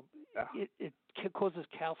 It causes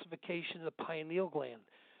calcification of the pineal gland,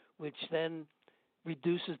 which then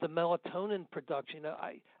reduces the melatonin production. You know,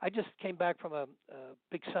 I just came back from a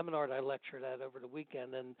big seminar that I lectured at over the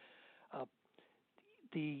weekend, and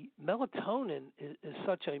the melatonin is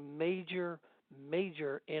such a major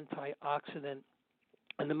antioxidant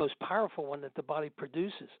and the most powerful one that the body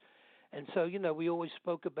produces. And so, you know, we always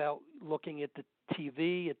spoke about looking at the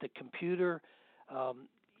TV, at the computer,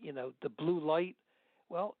 you know, the blue light.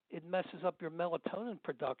 Well, it messes up your melatonin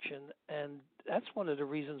production, and that's one of the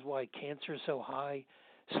reasons why cancer is so high,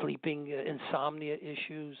 sleeping, insomnia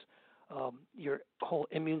issues, your whole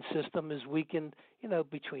immune system is weakened, you know,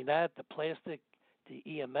 between that, the plastic, the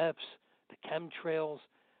EMFs, the chemtrails.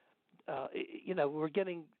 You know, we're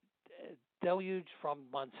getting deluged from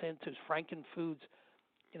Monsanto's Frankenfoods.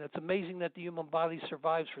 You know, it's amazing that the human body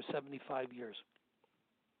survives for 75 years.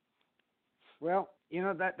 Well, you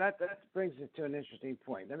know, that brings us to an interesting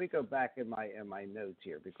point. Let me go back in my notes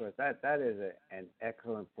here, because that is an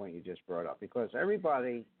excellent point you just brought up, because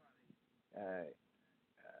everybody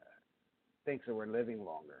thinks that we're living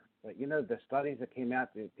longer. But, you know, the studies that came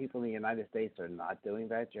out, the people in the United States are not doing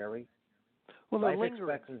that, Jerry. Well, they're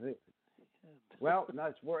lingering. Well, no,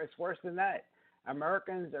 it's worse than that.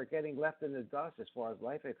 Americans are getting left in the dust as far as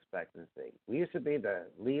life expectancy. We used to be the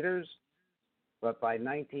leaders, but by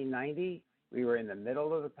 1990, we were in the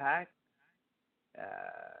middle of the pack.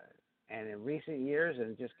 And in recent years, and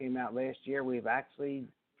it just came out last year, we've actually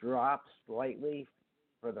dropped slightly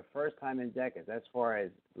for the first time in decades as far as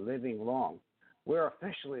living long. We're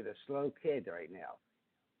officially the slow kid right now.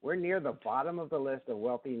 We're near the bottom of the list of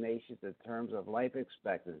wealthy nations in terms of life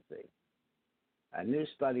expectancy. A new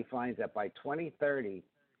study finds that by 2030,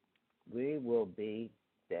 we will be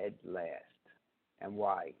dead last. And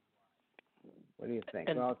why? What do you think?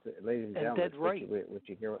 Well, ladies and gentlemen, dead right.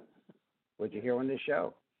 What you hear on this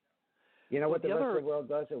show. You know what the rest of the world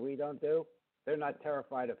does that we don't do? They're not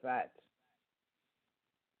terrified of fats.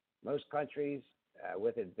 Most countries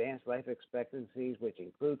with advanced life expectancies, which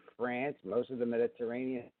include France, most of the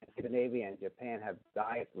Mediterranean, Scandinavia, and Japan, have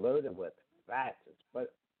diets loaded with fats,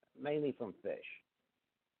 but mainly from fish.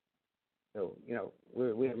 So, you know,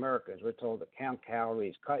 we Americans, we're told to count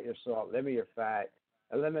calories, cut your salt, limit your fat,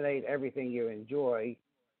 eliminate everything you enjoy.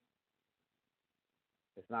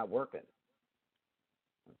 It's not working.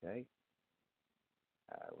 Okay?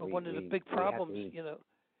 Well, one of the big problems, you know,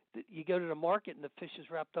 you go to the market and the fish is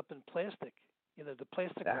wrapped up in plastic, you know, the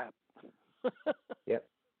plastic wrap. Yep.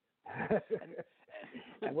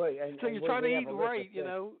 So you're trying to eat right, you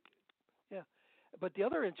know. Yeah. But the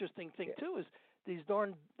other interesting thing, too, is these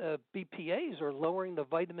darn BPAs are lowering the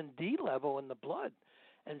vitamin D level in the blood.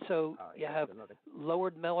 And so you have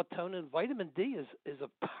lowered melatonin. Vitamin D is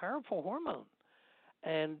a powerful hormone,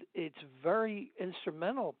 and it's very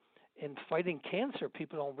instrumental in fighting cancer.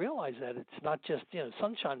 People don't realize that. It's not just, you know,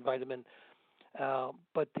 sunshine vitamin.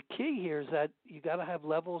 But the key here is that you got to have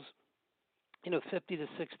levels, you know, 50 to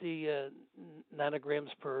 60 nanograms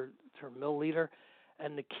per milliliter.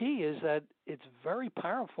 And the key is that it's very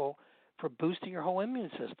powerful for boosting your whole immune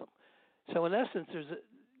system. So in essence,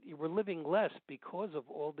 we're living less because of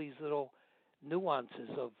all these little nuances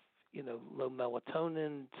of, you know, low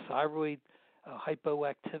melatonin, thyroid,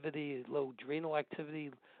 hypoactivity, low adrenal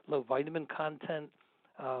activity, low vitamin content,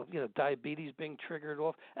 you know, diabetes being triggered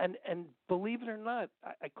off. And believe it or not,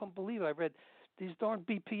 I couldn't believe it. I read these darn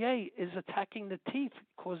BPA is attacking the teeth,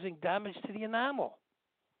 causing damage to the enamel.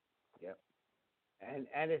 Yep.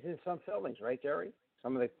 And it's in some fillings, right, Jerry?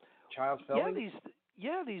 Some of the child fillings?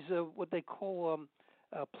 These what they call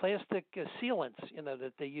plastic sealants, you know,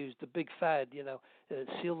 that they use, the big fad, you know,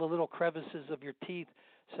 seal the little crevices of your teeth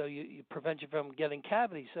so you prevent you from getting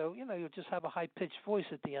cavities. So, you know, you'll just have a high-pitched voice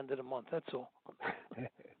at the end of the month, that's all.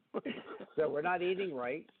 So we're not eating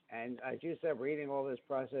right, and as you said, we're eating all this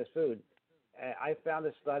processed food. I found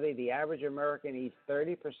a study, the average American eats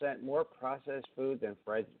 30% more processed food than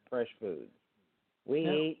fresh food. We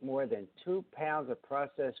eat more than 2 pounds of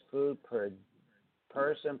processed food per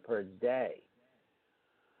person per day.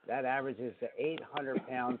 That averages to 800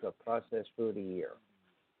 pounds of processed food a year.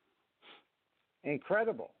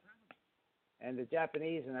 Incredible. And the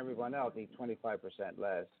Japanese and everyone else eat 25%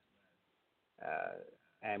 less.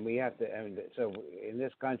 And we have to, so in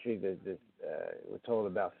this country, we're told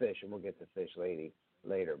about fish, and we'll get to fish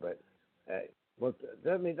later. But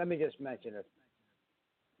let me just mention it.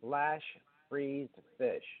 Flash freeze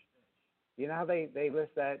fish. You know how they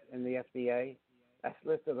list that in the FDA? That's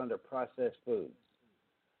listed under processed foods.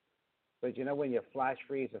 But you know, when you flash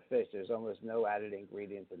freeze a fish, there's almost no added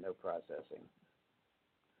ingredients and no processing.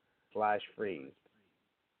 flash freeze.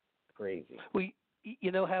 Crazy.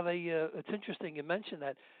 You know how it's interesting you mentioned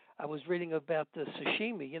that. I was reading about the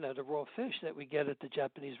sashimi, the raw fish that we get at the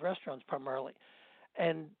Japanese restaurants primarily.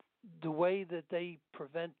 And the way that they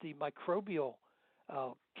prevent the microbial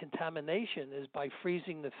contamination is by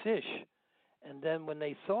freezing the fish. And then when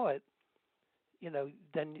they thaw it,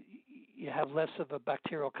 then you have less of a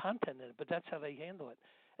bacterial content in it. But that's how they handle it.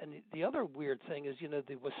 And the other weird thing is,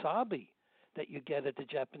 the wasabi that you get at the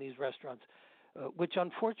Japanese restaurants, which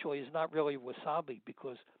unfortunately is not really wasabi,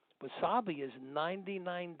 because wasabi is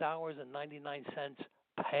 $99.99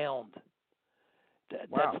 a pound.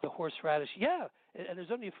 Wow. That's the horseradish. Yeah, and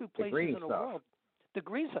there's only a few places in the world. The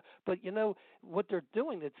green stuff. But what they're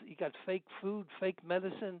doing, you got fake food, fake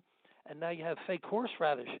medicine, and now you have fake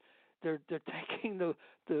horseradish. They're taking the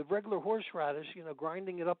regular horseradish,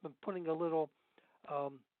 grinding it up and putting a little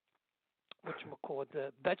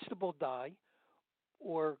the vegetable dye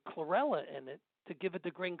or chlorella in it to give it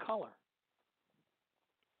the green color.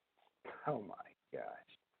 Oh my gosh.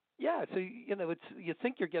 Yeah, so you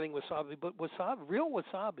think you're getting wasabi, but real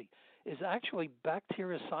wasabi is actually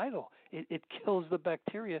bactericidal. It kills the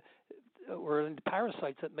bacteria or the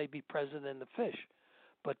parasites that may be present in the fish.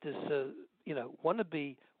 But this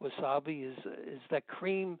wannabe wasabi is that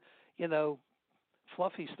cream,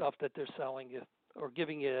 fluffy stuff that they're selling you or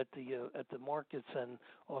giving you at the markets and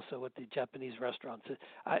also at the Japanese restaurants.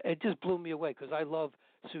 It just blew me away because I love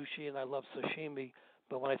sushi and I love sashimi,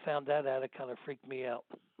 but when I found that out, it kind of freaked me out.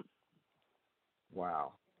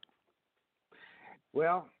 Wow.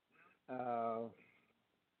 Well,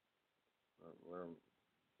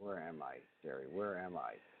 where am I, Jerry? Where am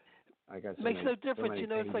I? I got Makes no difference.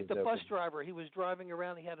 It's like the bus driver. He was driving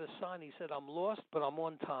around. He had a sign. He said, "I'm lost, but I'm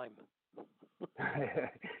on time."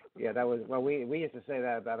 Yeah, that was. Well, we used to say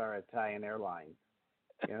that about our Italian airlines.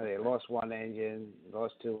 They lost one engine,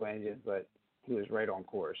 lost two engines, but he was right on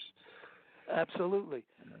course. Absolutely.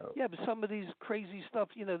 Yeah, but some of these crazy stuff,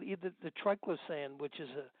 either the triclosan, which is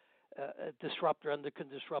a disruptor, endocrine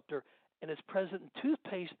disruptor, and it's present in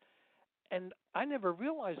toothpaste, and I never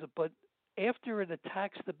realized it, but after it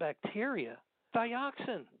attacks the bacteria,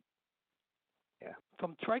 dioxin. Yeah.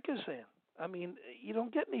 From triclosan. I mean, you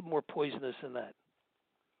don't get any more poisonous than that.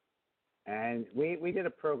 And we did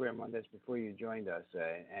a program on this before you joined us,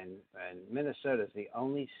 and Minnesota is the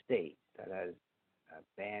only state that has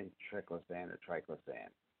banned triclosan or triclosan.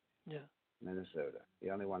 Yeah. Minnesota, the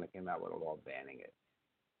only one that came out with a law banning it.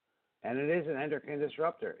 And it is an endocrine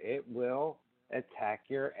disruptor. It will attack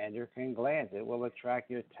your endocrine glands. It will attract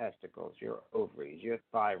your testicles, your ovaries, your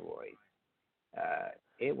thyroid.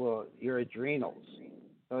 Your adrenals.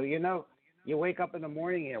 So you wake up in the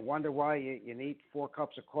morning and wonder why you need 4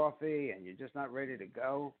 cups of coffee and you're just not ready to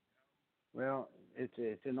go. Well,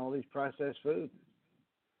 it's in all these processed foods.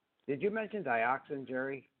 Did you mention dioxin,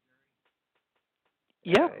 Jerry?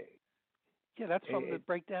 Yeah. Yeah, that's from the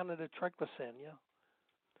breakdown of the triclosan, yeah.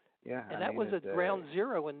 Yeah. And that was at ground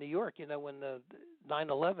zero in New York, when the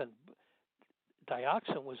 9/11,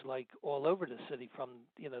 dioxin was like all over the city from,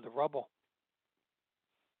 the rubble.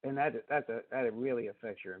 And that really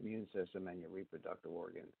affects your immune system and your reproductive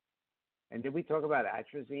organs. And did we talk about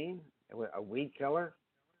atrazine, a weed killer?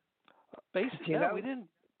 Basically, we didn't.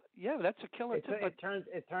 Yeah, that's a killer too. It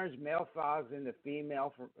turns male frogs into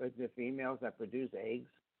females that produce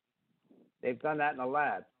eggs. They've done that in the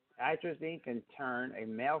lab. Atrazine can turn a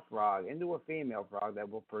male frog into a female frog that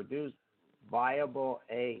will produce viable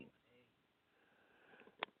eggs.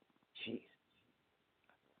 Jeez.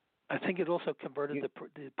 I think it also converted the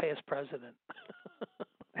past president.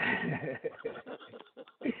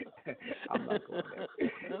 I'm not going there.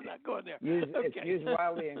 I'm not going there. It's used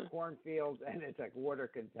widely in cornfields, and it's like water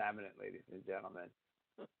contaminant, ladies and gentlemen.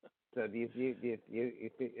 So,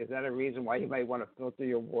 is that a reason why you might want to filter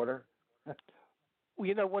your water?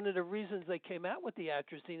 Well, one of the reasons they came out with the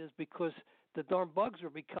atrazine is because the darn bugs were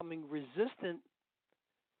becoming resistant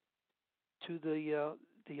to the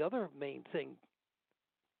other main thing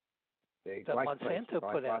that Monsanto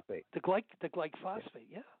put out, the glyphosate,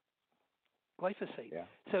 yeah. Glyphosate. Yeah.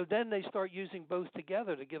 So then they start using both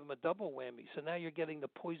together to give them a double whammy. So now you're getting the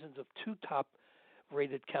poisons of 2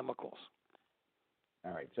 top-rated chemicals.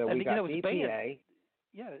 All right. So we got BPA. Banned.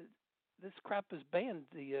 Yeah, this crap is banned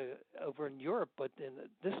over in Europe, but in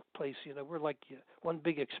this place, we're like one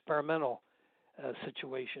big experimental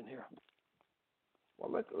situation here.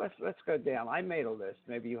 Well, let's go down. I made a list.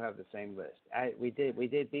 Maybe you have the same list. We did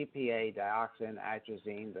BPA, dioxin,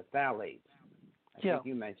 atrazine, the phthalates. I think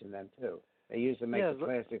you mentioned them too. They use to make the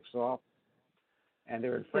plastic soft, and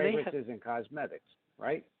they're in fragrances and cosmetics,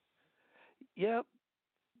 right? Yeah,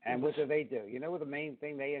 And what do? You know what the main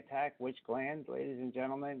thing they attack? Which gland, ladies and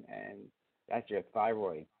gentlemen? And that's your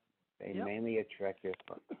thyroid. They mainly attack your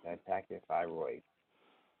thyroid.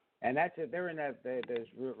 And that's it. They're in those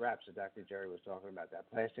root wraps that Dr. Jerry was talking about. That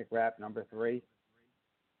plastic wrap, number 3,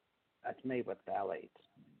 that's made with phthalates.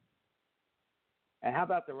 And how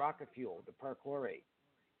about the rocket fuel, the perchlorate?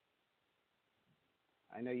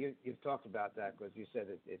 I know you've talked about that because you said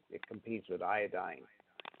it competes with iodine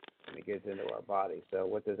when it gets into our body. So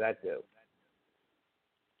what does that do?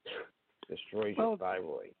 Destroys your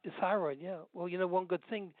thyroid. The thyroid, yeah. Well, one good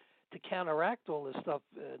thing to counteract all this stuff,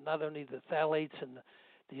 not only the phthalates and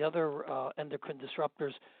the other endocrine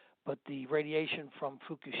disruptors, but the radiation from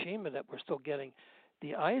Fukushima that we're still getting,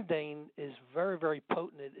 the iodine is very, very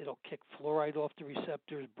potent. It'll kick fluoride off the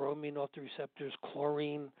receptors, bromine off the receptors,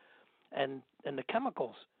 chlorine, and the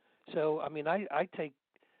chemicals. So, I mean, I take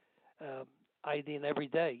iodine every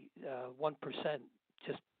day, 1%,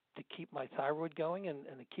 just to keep my thyroid going and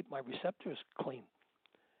to keep my receptors clean.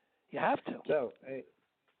 You have to. So, and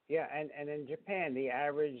in Japan, the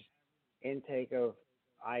average intake of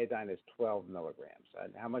iodine is 12 milligrams.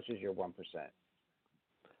 And how much is your 1%?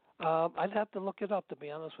 I'd have to look it up, to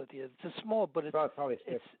be honest with you. It's small, but it's probably 6,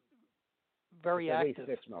 it's very it's active. At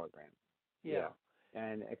least 6 milligrams. Yeah.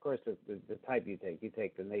 And, of course, the type you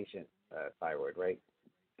take the nascent thyroid, right?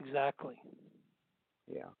 Exactly.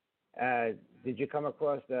 Yeah. Did you come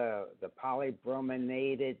across the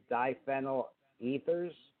polybrominated diphenyl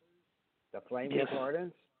ethers, the flame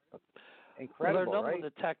retardants? Incredible, well, they're known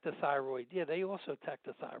right? to attack the thyroid. Yeah, they also attack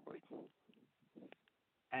the thyroid.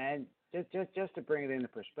 And just to bring it into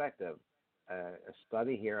perspective, a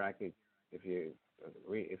study here, if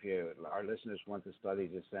our listeners want the study,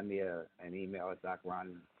 just send me an email at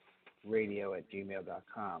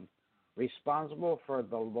docronradio@gmail.com. Responsible for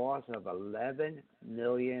the loss of 11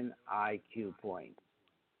 million IQ points.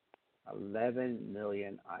 11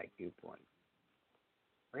 million IQ points.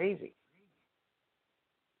 Crazy.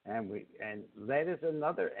 And lead is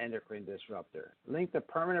another endocrine disruptor linked to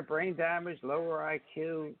permanent brain damage, lower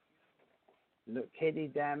IQ, kidney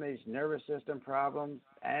damage, nervous system problems,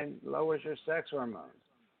 and lowers your sex hormones.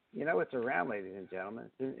 It's around, ladies and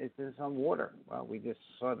gentlemen. It's in some water. Well, we just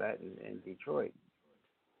saw that in Detroit.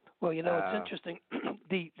 Well, it's interesting.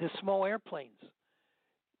 The small airplanes,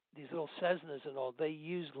 these little Cessnas and all, they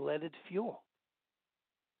use leaded fuel.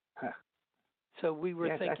 Huh. So we were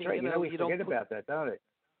thinking, that's right. We forget about that, don't it?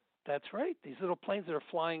 That's right. These little planes that are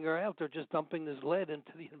flying around, they're just dumping this lead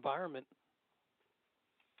into the environment.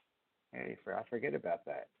 Hey, I forget about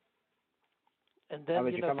that. And then,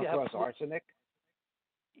 did you come across arsenic?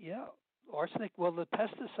 Yeah, arsenic. Well, the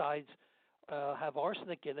pesticides have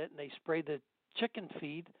arsenic in it, and they spray the chicken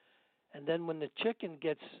feed. And then when the chicken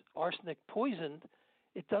gets arsenic poisoned,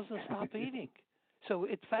 it doesn't stop eating. So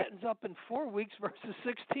it fattens up in 4 weeks versus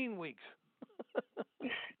 16 weeks.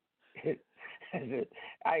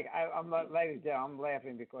 I'm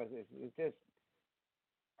laughing because it's just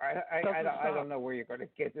I don't know where you're going to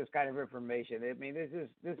get this kind of information. I mean, this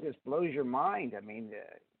just blows your mind. I mean,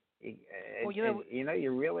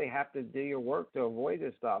 you really have to do your work to avoid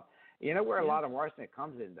this stuff. You know where a lot of arsenic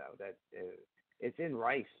comes in, though, that it's in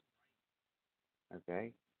rice.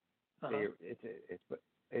 Okay, so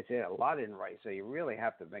it's a lot in rice, so you really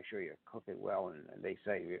have to make sure you cook it well. And they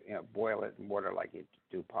say boil it in water like you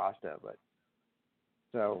do pasta, but.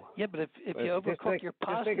 So but if you overcook your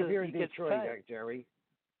pasta, just think if you're in you Detroit, get fat. Jerry,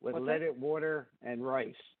 with leaded water and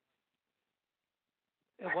rice.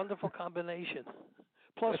 A wonderful combination.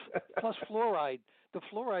 Plus fluoride. The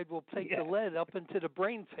fluoride will take the lead up into the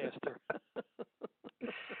brain faster.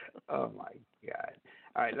 Oh my God!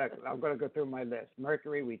 All right, look, I'm going to go through my list.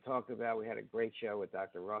 Mercury, we talked about. We had a great show with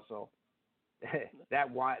Dr. Russell. that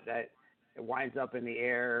it winds up in the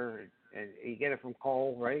air, and you get it from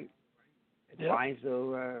coal, right? It binds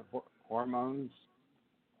to hormones,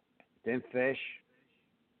 then fish.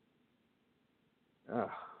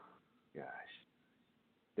 Oh, gosh.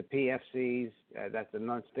 The PFCs, that's the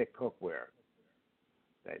non-stick cookware.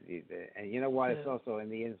 And you know what? It's also in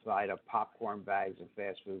the inside of popcorn bags and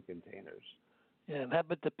fast food containers. Yeah, and how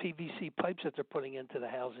about the PVC pipes that they're putting into the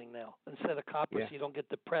housing now? Instead of copper, so you don't get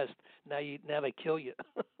depressed. Now they kill you.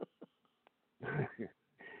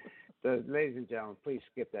 So, ladies and gentlemen, please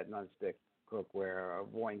skip that non-stick cookware.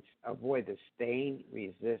 Avoid the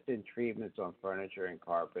stain-resistant treatments on furniture and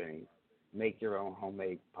carpeting. Make your own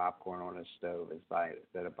homemade popcorn on a stove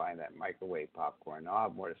instead of buying that microwave popcorn. I'll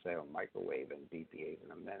have more to say on microwave and BPAs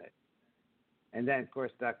in a minute. And then, of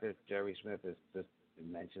course, Dr. Jerry Smith has just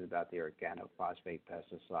mentioned about the organophosphate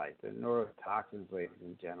pesticides. The neurotoxins, ladies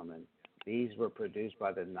and gentlemen, These were produced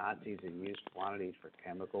by the Nazis in used quantities for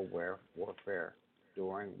chemical warfare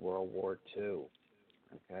during World War II.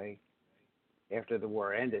 Okay? After the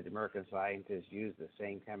war ended, American scientists used the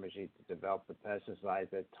same chemistry to develop the pesticides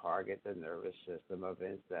that target the nervous system of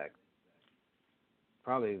insects.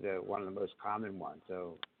 Probably one of the most common ones.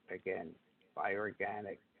 So, again, buy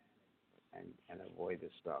organic and avoid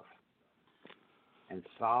this stuff. And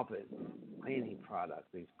solvent, cleaning products,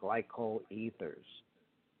 these glycol ethers.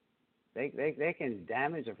 They can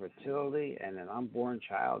damage the fertility and an unborn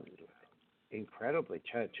child incredibly.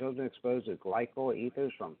 Children exposed to glycol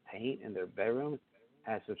ethers from paint in their bedrooms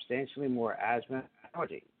have substantially more asthma and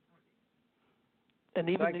allergy. And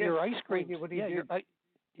even in your ice creams, what do you do?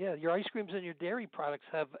 Your ice creams and your dairy products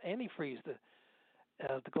have antifreeze,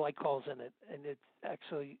 the glycols in it, and it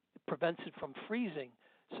actually prevents it from freezing.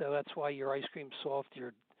 So that's why your ice cream's soft.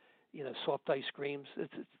 Your, soft ice creams.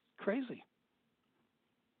 It's crazy.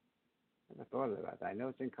 I never thought about that. I know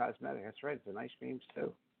it's in cosmetic. That's right. It's in ice creams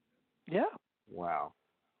too. Yeah. Wow.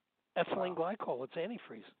 Ethylene glycol. It's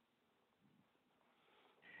antifreeze.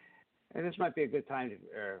 And this might be a good time,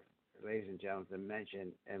 ladies and gentlemen, to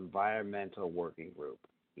mention Environmental Working Group,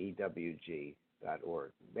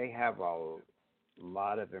 EWG.org. They have a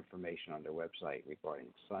lot of information on their website regarding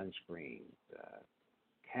sunscreen,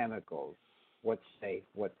 chemicals, what's safe,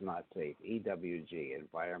 what's not safe. EWG,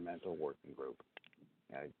 Environmental Working Group.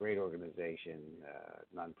 Great organization,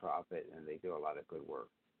 nonprofit, and they do a lot of good work.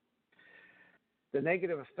 The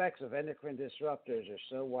negative effects of endocrine disruptors are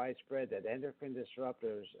so widespread that endocrine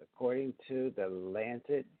disruptors, according to the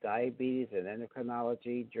Lancet Diabetes and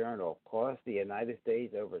Endocrinology Journal, cost the United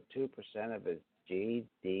States over 2% of its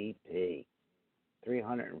GDP,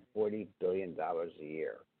 $340 billion a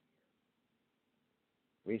year.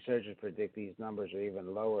 Researchers predict these numbers are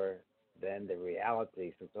even lower than the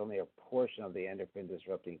reality, since only a portion of the endocrine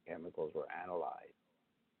disrupting chemicals were analyzed.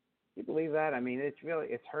 You believe that? I mean, it's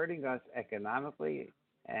hurting us economically,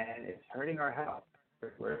 and it's hurting our health.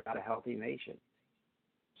 We're not a healthy nation.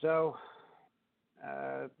 So,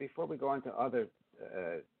 before we go into other,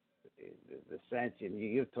 the sense, and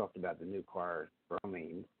you've talked about the new car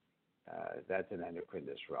bromine, that's an endocrine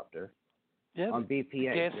disruptor. Yeah. On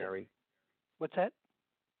BPA, Jerry. What's that?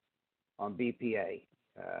 On BPA,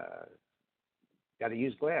 got to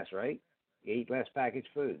use glass, right? You eat glass packaged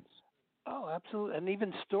foods. Oh, absolutely. And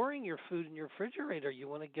even storing your food in your refrigerator, you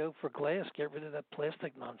want to go for glass. Get rid of that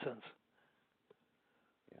plastic nonsense.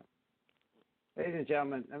 Yeah. Ladies and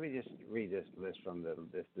gentlemen, let me just read this list from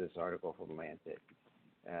this article from Lancet.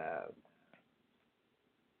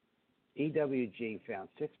 EWG found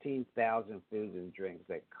 16,000 foods and drinks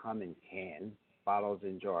that come in cans, bottles,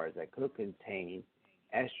 and jars that could contain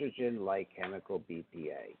estrogen-like chemical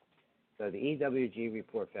BPA. So the EWG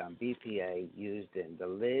report found BPA used in the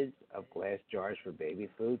lids of glass jars for baby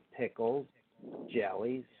food, pickles,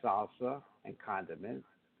 jellies, salsa, and condiments.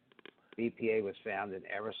 BPA was found in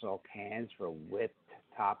aerosol cans for whipped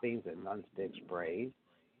toppings and nonstick sprays.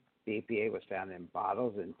 BPA was found in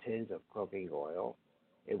bottles and tins of cooking oil.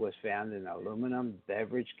 It was found in aluminum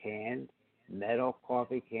beverage cans, metal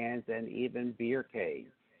coffee cans, and even beer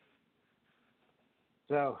kegs.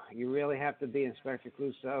 So you really have to be Inspector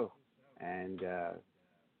Clouseau and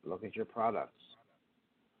look at your products.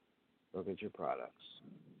 Look at your products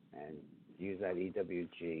and use that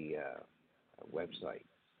EWG website.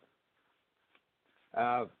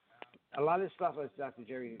 A lot of this stuff, as Dr.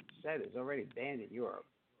 Jerry said, is already banned in Europe.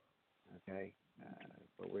 Okay,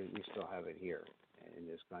 but we still have it here in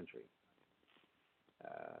this country.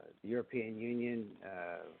 The European Union,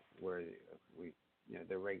 where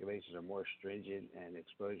their regulations are more stringent and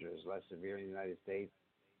exposure is less severe in the United States.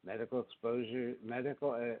 Medical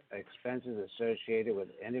expenses associated with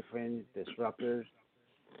endocrine disruptors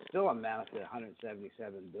still amount to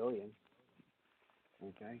 $177 billion.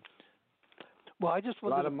 Okay. Well, I just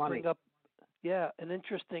wanted to bring up, an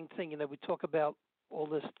interesting thing. We talk about all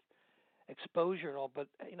this exposure and all, but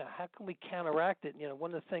how can we counteract it?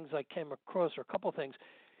 One of the things I came across, or a couple of things,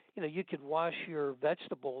 you could wash your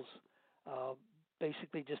vegetables,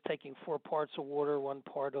 basically just taking 4 parts of water, 1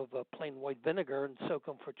 part of plain white vinegar, and soak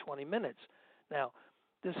them for 20 minutes. Now,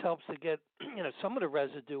 this helps to get some of the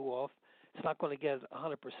residue off. It's not going to get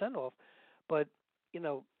 100% off, but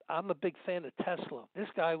I'm a big fan of Tesla. This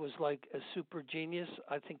guy was like a super genius.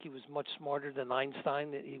 I think he was much smarter than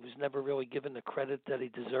Einstein. He was never really given the credit that he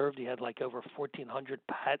deserved. He had like over 1,400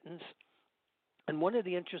 patents. And one of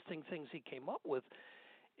the interesting things he came up with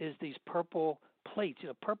is these purple plates.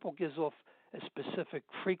 Purple gives off a specific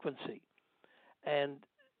frequency. And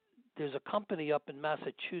there's a company up in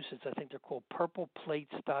Massachusetts, I think they're called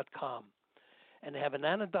purpleplates.com. And they have an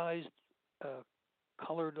anodized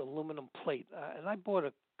colored aluminum plate, and I bought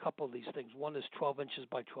a couple of these things. One is 12 inches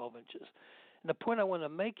by 12 inches. And the point I want to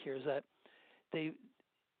make here is that they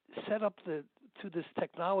set up through this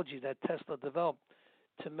technology that Tesla developed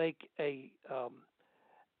to make a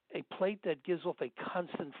plate that gives off a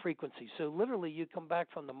constant frequency. So literally, you come back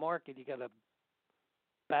from the market, you got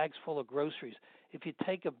bags full of groceries. If you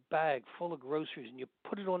take a bag full of groceries and you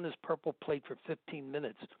put it on this purple plate for 15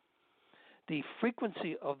 minutes, the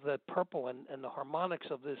frequency of the purple and the harmonics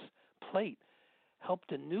of this plate help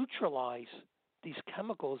to neutralize these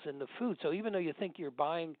chemicals in the food. So even though you think you're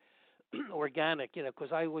buying organic,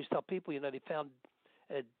 because I always tell people, they found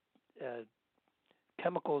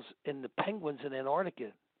chemicals in the penguins in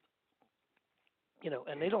Antarctica,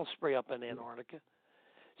 and they don't spray up in Antarctica.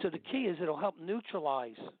 So the key is it'll help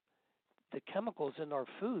neutralize the chemicals in our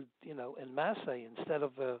food, in masse instead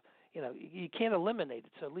of, you can't eliminate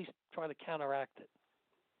it, so at least try to counteract it.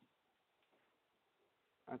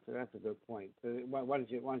 That's a good point. So why don't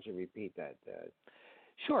you repeat that?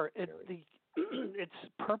 Sure. It's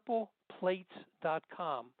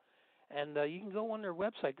purpleplates.com, and you can go on their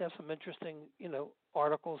website. They have some interesting,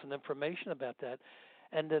 articles and information about that.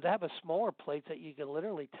 And they have a smaller plate that you can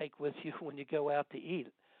literally take with you when you go out to eat,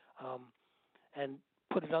 and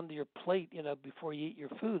put it under your plate, before you eat your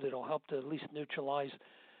food. It'll help to at least neutralize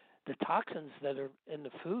the toxins that are in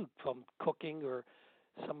the food from cooking or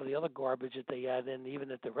some of the other garbage that they add in,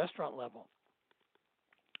 even at the restaurant level.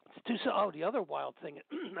 The other wild thing,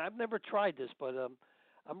 I've never tried this, but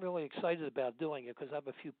I'm really excited about doing it because I have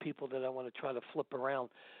a few people that I want to try to flip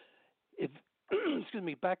around.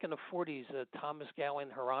 Back in the 40s, Thomas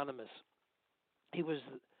Gowan Hieronymus, he was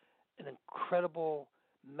an incredible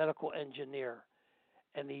medical engineer,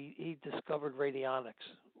 and he discovered radionics,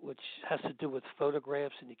 which has to do with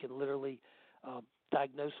photographs, and you can literally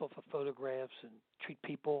diagnose off of photographs and treat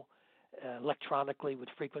people electronically with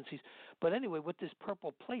frequencies. But anyway, with this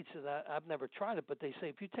purple plate, I've never tried it, but they say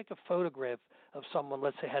if you take a photograph of someone,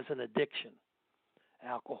 let's say, has an addiction,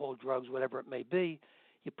 alcohol, drugs, whatever it may be,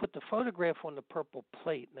 you put the photograph on the purple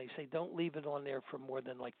plate, and they say don't leave it on there for more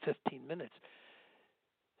than like 15 minutes.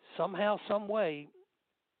 Somehow, some way,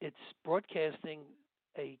 it's broadcasting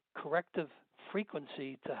a corrective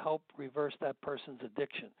frequency to help reverse that person's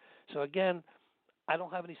addiction. So again, I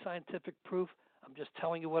don't have any scientific proof. I'm just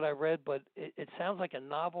telling you what I read, but it sounds like a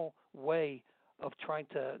novel way of trying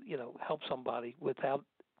to, help somebody without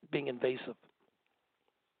being invasive.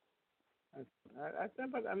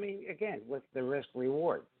 But I mean, again, with the risk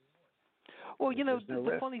reward. Well,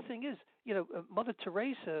 the funny thing is, Mother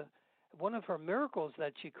Teresa, one of her miracles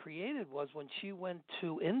that she created was when she went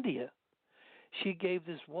to India, she gave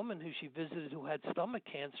this woman who she visited who had stomach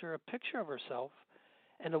cancer a picture of herself,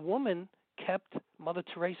 and the woman kept Mother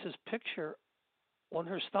Teresa's picture on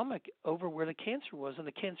her stomach over where the cancer was, and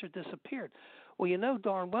the cancer disappeared. Well, you know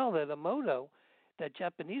darn well that Emoto, that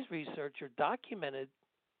Japanese researcher, documented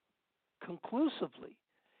conclusively.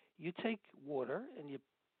 You take water, and you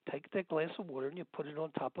take that glass of water, and you put it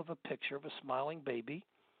on top of a picture of a smiling baby,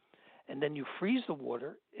 and then you freeze the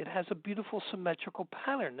water. It has a beautiful symmetrical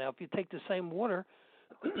pattern. Now, if you take the same water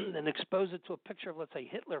and expose it to a picture of, let's say,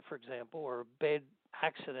 Hitler, for example, or a bad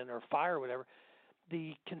accident or fire or whatever,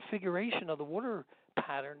 the configuration of the water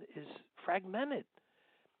pattern is fragmented.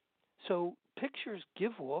 So pictures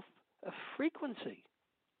give off a frequency,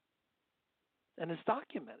 and it's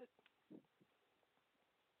documented.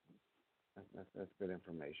 That's good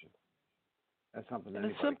information. That's something that and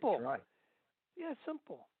anybody it's simple. can try. Yeah, it's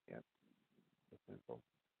simple. Yep, it's simple.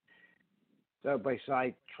 So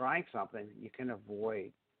besides trying something, you can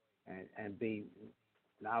avoid and be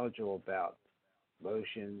knowledgeable about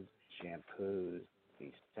lotions, shampoos,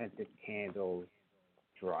 these scented candles,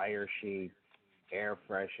 dryer sheets, air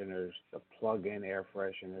fresheners, the plug-in air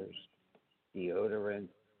fresheners, deodorant,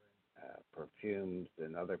 perfumes,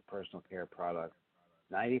 and other personal care products.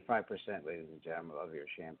 95%, ladies and gentlemen, of your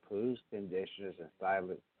shampoos, conditioners, and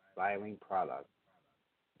styling products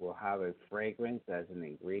will have a fragrance as an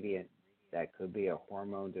ingredient that could be a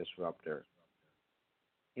hormone disruptor.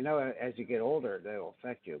 As you get older, they'll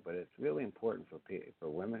affect you, but it's really important for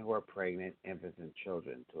women who are pregnant, infants, and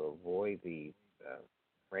children to avoid the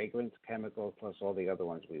fragrance chemicals plus all the other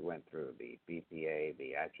ones we went through, the BPA,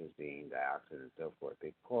 the atrazine, dioxin, and so forth,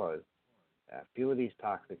 because a few of these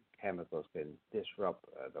toxic chemicals can disrupt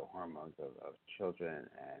the hormones of children,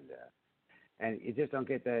 and you just don't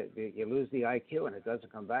get that. You lose the IQ, and it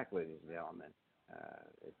doesn't come back, ladies and gentlemen.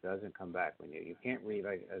 It doesn't come back when you can't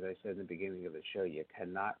like as I said in the beginning of the show, you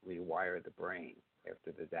cannot rewire the brain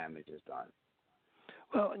after the damage is done.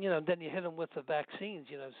 Well, then you hit them with the vaccines,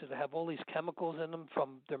 so they have all these chemicals in them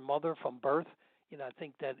from their mother, from birth. I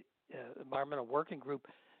think that Environmental Working Group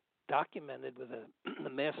documented with a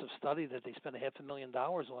massive study that they spent $500,000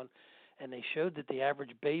 on, and they showed that the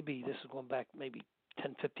average baby, this is going back maybe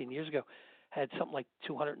 10, 15 years ago, had something like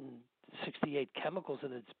 268 chemicals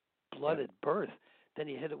in its blood at birth. Then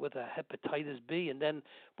you hit it with a hepatitis B, and then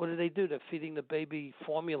what do they do? They're feeding the baby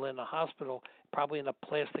formula in a hospital, probably in a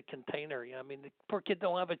plastic container. The poor kid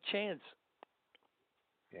don't have a chance.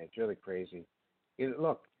 Yeah, it's really crazy.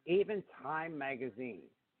 Look, even Time magazine,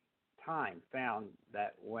 Time found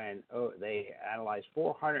that when they analyzed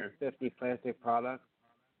 450 plastic products,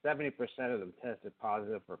 70% of them tested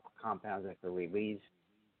positive for compounds that could release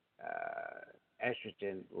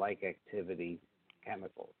estrogen-like activity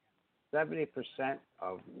chemicals. 70%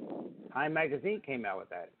 of Time magazine came out with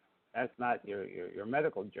that. That's not your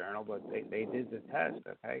medical journal, but they did the test,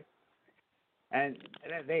 okay? And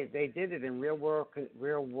they did it in real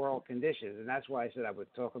world conditions, and that's why I said I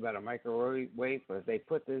would talk about a microwave, because they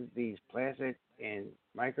put these plastics in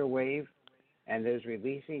microwave, and there's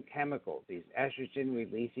releasing chemicals, these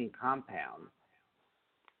estrogen-releasing compounds.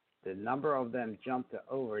 The number of them jumped to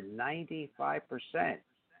over 95%.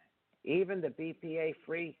 Even the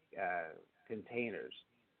BPA-free containers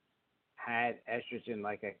had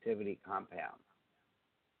estrogen-like activity compounds.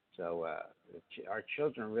 So our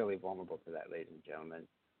children are really vulnerable to that, ladies and gentlemen.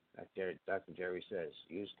 Like Dr. Jerry says,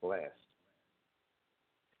 use glass.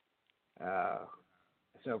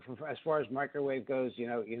 As far as microwave goes,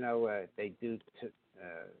 they do.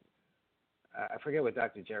 I forget what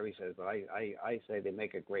Dr. Jerry says, but I say they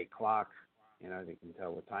make a great clock. They can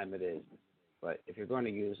tell what time it is. But if you're going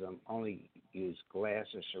to use them, only use glass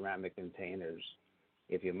or ceramic containers.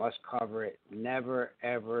 If you must cover it, never,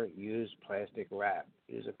 ever use plastic wrap.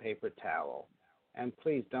 Use a paper towel. And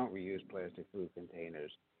please don't reuse plastic food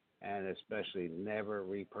containers. And especially never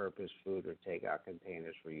repurpose food or take-out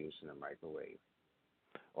containers for use in a microwave.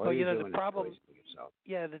 Well, the problem,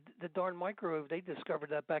 the darn microwave, they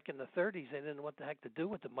discovered that back in the 30s. They didn't know what the heck to do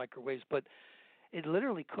with the microwaves, but it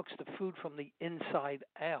literally cooks the food from the inside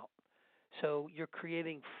out. So you're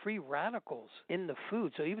creating free radicals in the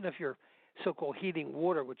food. So even if you're so-called heating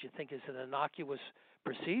water, which you think is an innocuous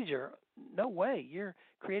procedure, no way. You're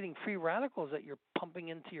creating free radicals that you're pumping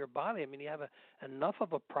into your body. You have enough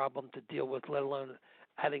of a problem to deal with, let alone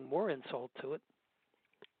adding more insult to it.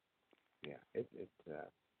 Yeah,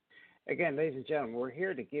 again, ladies and gentlemen, we're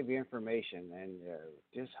here to give you information, and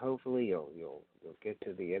just hopefully you'll get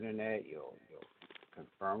to the internet, you'll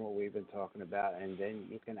confirm what we've been talking about, and then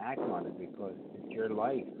you can act on it because it's your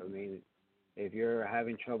life. If you're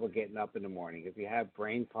having trouble getting up in the morning, if you have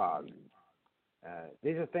brain fog,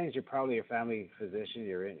 these are things your family physician,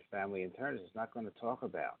 your family internist is not going to talk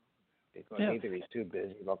about because either he's too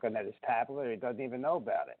busy looking at his tablet or he doesn't even know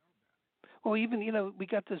about it. Well, even, we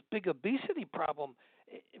got this big obesity problem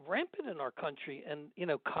rampant in our country, and,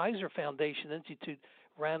 Kaiser Foundation Institute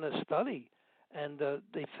ran a study, and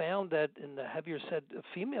they found that in the heavier set of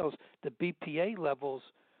females, the BPA levels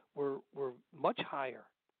were much higher.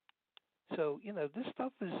 So, this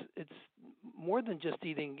stuff it's more than just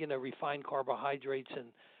eating, refined carbohydrates and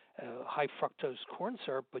high fructose corn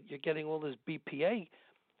syrup, but you're getting all this BPA,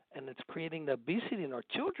 and it's creating the obesity in our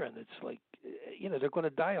children. It's like, they're going to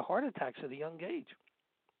die of heart attacks at a young age.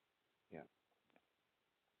 Yeah.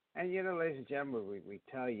 And, ladies and gentlemen, we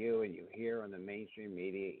tell you and you hear on the mainstream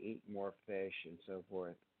media, eat more fish and so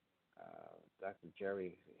forth. Dr.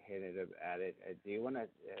 Jerry hinted at it. Do you want to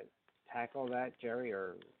tackle that, Jerry,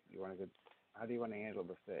 or how do you want to handle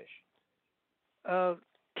the fish?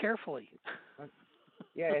 Carefully.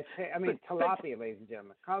 Yeah, tilapia, ladies and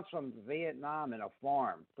gentlemen, comes from Vietnam in a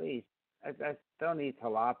farm. Please, don't eat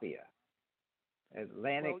tilapia.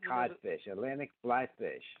 Atlantic codfish, Atlantic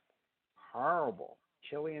flatfish, horrible.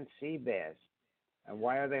 Chilean sea bass. And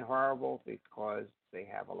why are they horrible? Because they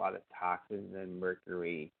have a lot of toxins and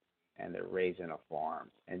mercury, and they're raised in a farm.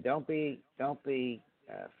 And don't be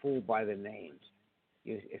fooled by the names.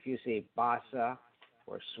 If you see Basa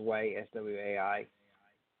or Sway, S-W-A-I,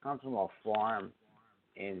 comes from a farm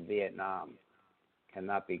in Vietnam,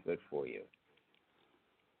 cannot be good for you.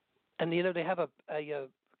 And they have a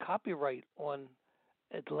copyright on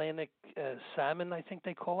Atlantic salmon, I think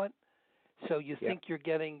they call it. So you think you're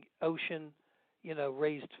getting ocean,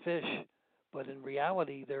 raised fish, but in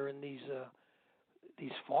reality they're in these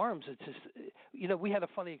farms. It's just, we had a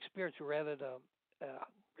funny experience. We were at a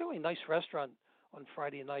really nice restaurant on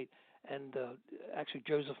Friday night, and actually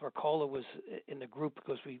Joseph Mercola was in the group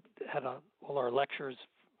because we had all our lectures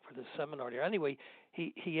for the seminar there. Anyway,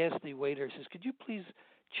 he asked the waiter, he says, could you please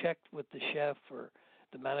check with the chef or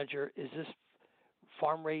the manager, is this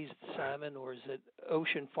farm-raised salmon or is it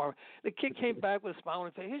ocean farm? The kid came back with a smile on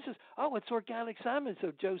his face. He says, "Oh, it's organic salmon."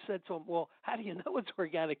 So Joe said to him, "Well, how do you know it's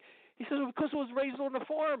organic?" He says, "Because it was raised on the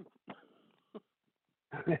farm."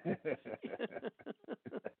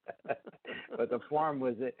 But the farm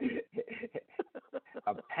was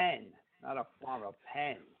a pen, not a farm, a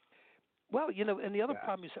pen. Well, and the other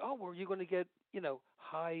problem, you say, "Oh, well, you're going to get,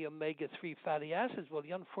 high omega-3 fatty acids." Well,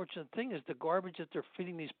 the unfortunate thing is the garbage that they're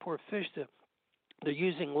feeding these poor fish, they're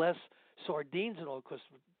using less sardines and all because,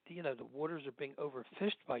 the waters are being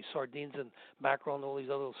overfished by sardines and mackerel and all these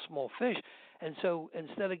other little small fish. And so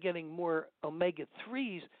instead of getting more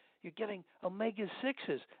omega-3s, you're getting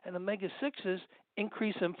omega-6s. And omega-6s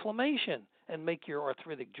increase inflammation and make your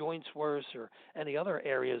arthritic joints worse or any other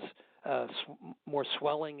areas more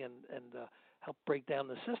swelling and help break down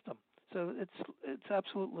the system. So it's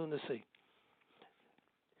absolute lunacy.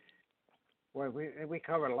 Well, we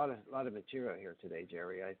covered a lot of material here today,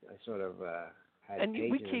 Jerry. I sort of had and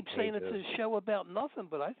pages we keep and saying pages. it's a show about nothing,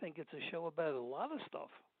 but I think it's a show about a lot of stuff.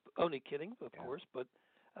 Only kidding, of course. But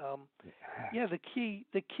the key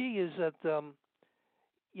is that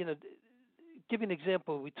give you an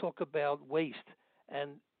example. We talk about waste,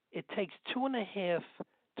 and it takes 2.5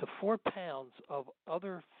 to 4 pounds of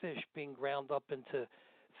other fish being ground up into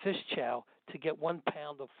fish chow to get 1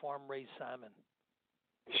 pound of farm-raised salmon.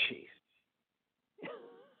 Jeez.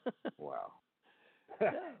 Wow.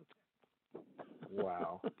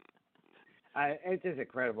 Wow. It's just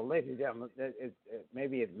incredible. Ladies and gentlemen,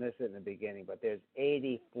 maybe you missed it in the beginning, but there's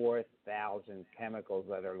 84,000 chemicals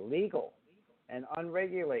that are legal and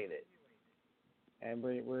unregulated. And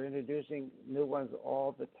we're introducing new ones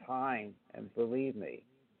all the time. And believe me,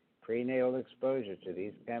 prenatal exposure to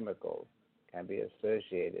these chemicals can be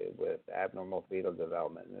associated with abnormal fetal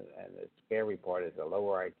development. And the scary part is the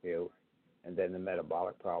lower IQ and then the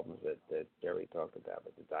metabolic problems that Jerry talked about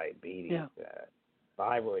with the diabetes,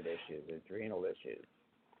 thyroid issues, adrenal issues.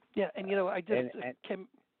 Yeah, and I just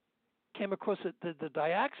came across it. The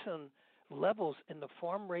dioxin levels in the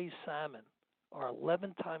farm-raised salmon are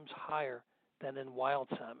 11 times higher than in wild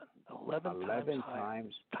salmon. 11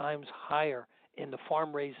 times higher in the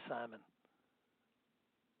farm-raised salmon.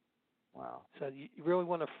 Wow. So you really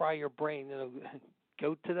want to fry your brain.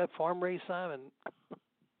 Go to that farm-raised salmon.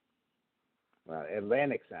 Well,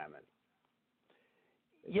 Atlantic salmon.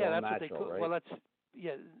 It's that's natural, what they call. Right? Well, that's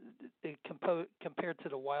compared to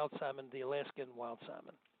the wild salmon, the Alaskan wild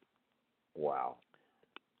salmon. Wow.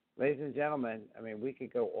 Ladies and gentlemen, I mean, we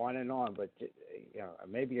could go on and on, but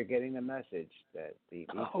maybe you're getting the message that these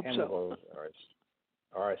chemicals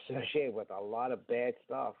are associated with a lot of bad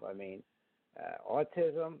stuff. I mean,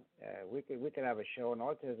 autism. We could have a show on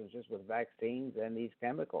autism just with vaccines and these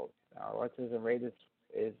chemicals. Our autism rate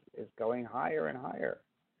is going higher and higher.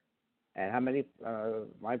 And how many?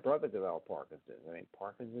 My brother developed Parkinson's. I mean,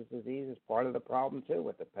 Parkinson's disease is part of the problem too,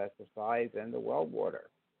 with the pesticides and the well water.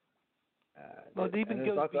 Well, it even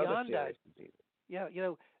goes beyond that. Diseases. Yeah,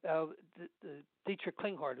 the Dietrich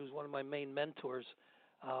Klinghardt, who's one of my main mentors,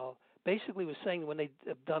 basically was saying when they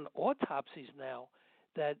have done autopsies now,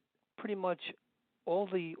 that pretty much all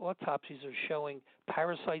the autopsies are showing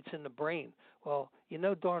parasites in the brain. Well,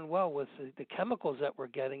 darn well with the chemicals that we're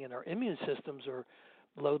getting and our immune systems are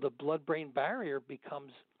below, the blood-brain barrier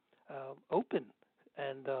becomes open,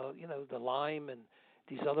 and the Lyme and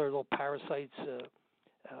these other little parasites,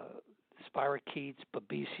 spirochetes,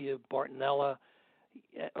 Babesia, Bartonella,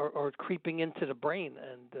 are creeping into the brain,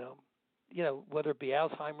 and whether it be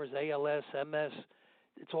Alzheimer's, ALS, MS,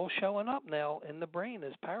 it's all showing up now in the brain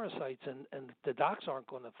as parasites, and the docs aren't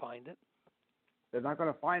going to find it. They're not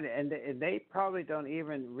going to find it, and they probably don't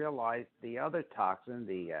even realize the other toxin,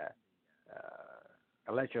 the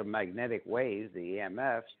electromagnetic waves, the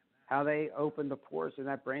EMFs, how they open the pores in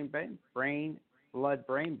that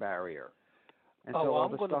blood-brain barrier. And so all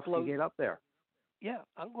the stuff can get up there. Yeah,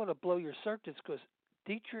 I'm going to blow your circuits because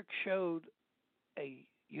Dietrich showed a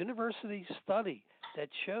university study that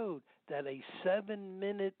showed that a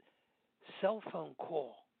 7-minute cell phone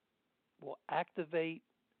call will activate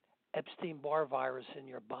Epstein-Barr virus in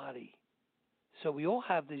your body. So we all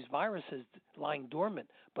have these viruses lying dormant,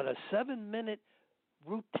 but a 7-minute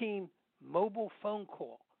routine mobile phone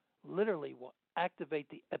call literally will activate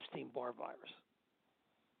the Epstein-Barr virus.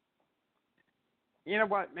 You know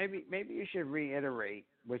what? Maybe you should reiterate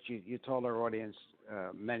what you told our audience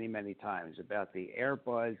many, many times about the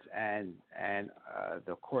earbuds and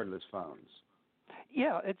the cordless phones.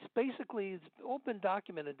 Yeah, it's all been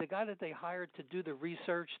documented. The guy that they hired to do the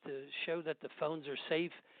research to show that the phones are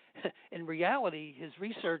safe, in reality, his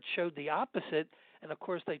research showed the opposite, And of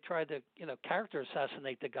course, they tried to, character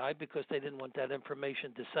assassinate the guy because they didn't want that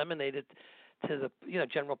information disseminated to the,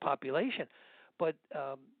 general population. But,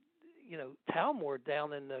 Talmore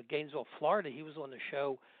down in Gainesville, Florida, he was on the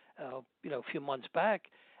show, a few months back,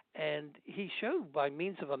 and he showed by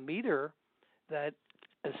means of a meter that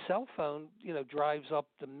a cell phone, drives up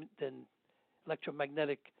the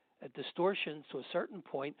electromagnetic distortion to a certain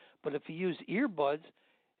point. But if you use earbuds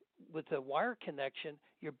with a wire connection,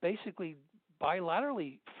 you're basically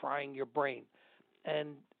bilaterally frying your brain.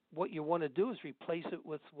 And what you want to do is replace it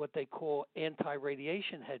with what they call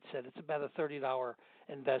anti-radiation headset. It's about a $30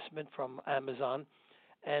 investment from Amazon,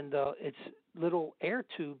 and it's little air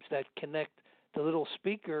tubes that connect the little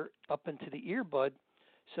speaker up into the earbud,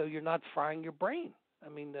 so you're not frying your brain. I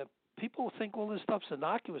mean, people think all this stuff's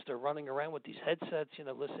innocuous. They're running around with these headsets,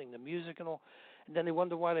 listening to music and all, and then they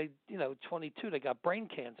wonder why they, 22, they got brain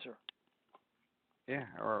cancer. Yeah,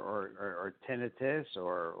 or tinnitus,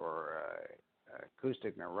 or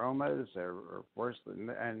acoustic neuromas, or worse,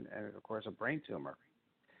 and of course a brain tumor.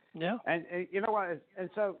 Yeah. And you know what? And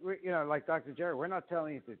so like Dr. Jerry, we're not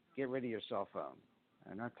telling you to get rid of your cell phone.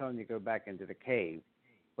 I'm not telling you to go back into the cave,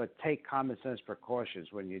 but take common sense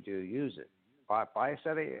precautions when you do use it. Buy a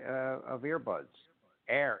set of earbuds,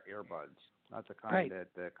 air earbuds, not the kind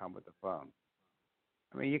that come with the phone.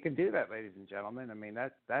 I mean, you can do that, ladies and gentlemen. I mean,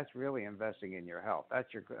 that's really investing in your health. That's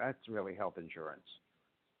really health insurance.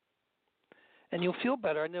 And you'll feel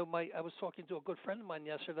better. I know I was talking to a good friend of mine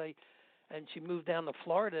yesterday, and she moved down to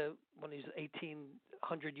Florida, one of these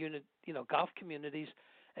 1,800 unit, golf communities,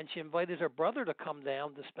 and she invited her brother to come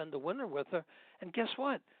down to spend the winter with her. And guess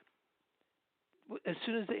what? As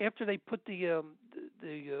soon as after they put the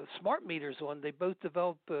smart meters on, they both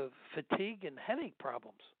developed fatigue and headache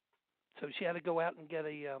problems. So she had to go out and get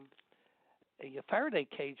a Faraday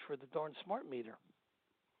cage for the darn smart meter.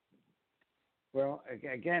 Well,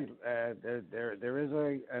 again, there is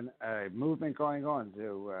a movement going on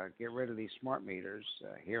to get rid of these smart meters.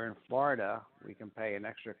 Here in Florida, we can pay an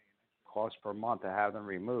extra cost per month to have them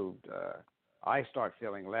removed. I start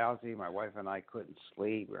feeling lousy. My wife and I couldn't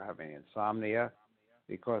sleep. We were having insomnia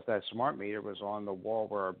because that smart meter was on the wall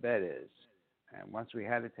where our bed is. And once we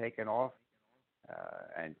had it taken off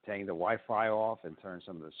and taking the Wi-Fi off and turn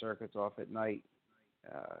some of the circuits off at night,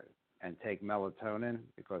 and take melatonin,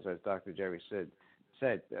 because as Dr. Jerry said,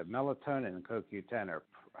 melatonin and CoQ10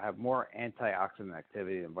 have more antioxidant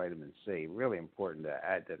activity than vitamin C. Really important to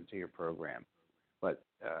add them to your program. But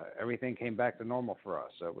everything came back to normal for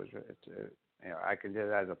us. So I can do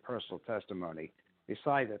that as a personal testimony,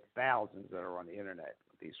 besides the thousands that are on the internet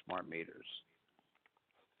with these smart meters.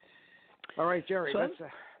 All right, Jerry,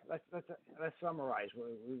 let's summarize.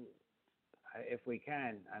 If we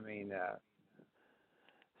can, I mean,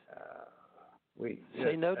 we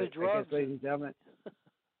say no to drugs, ladies and gentlemen.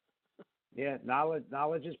 Yeah,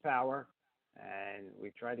 knowledge is power, and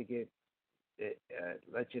we try to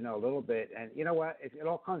let you know a little bit. And you know what? It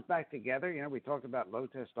all comes back together. We talked about low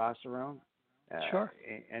testosterone. Sure.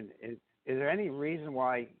 And is there any reason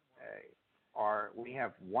why we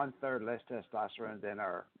have 1/3 less testosterone than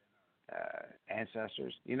our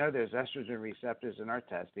ancestors? There's estrogen receptors in our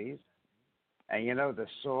testes, and the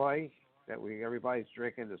soy that everybody's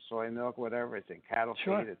drinking, the soy milk, whatever, it's in cattle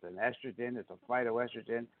feed, it's an estrogen, it's a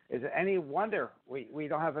phytoestrogen. Is it any wonder we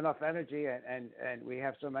don't have enough energy and we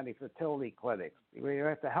have so many fertility clinics? We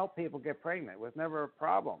have to help people get pregnant. It was never a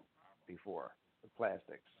problem before, the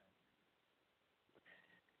plastics.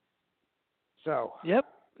 So. Yep,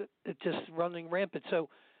 it's just running rampant. So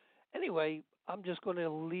anyway, I'm just going to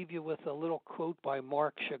leave you with a little quote by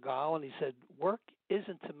Marc Chagall, and he said, "Work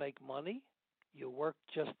isn't to make money. You work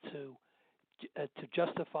just to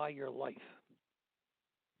justify your life."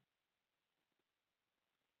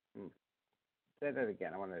 Say that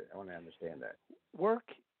again. I want to understand that.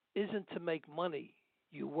 Work isn't to make money.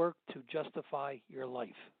 You work to justify your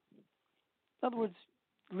life. In other words,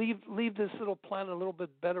 leave this little planet a little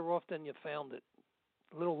bit better off than you found it.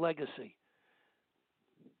 A little legacy.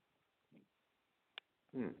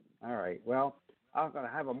 All right. Well, I'm going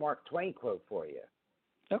to have a Mark Twain quote for you.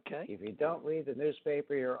 Okay. If you don't read the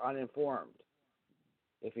newspaper, you're uninformed.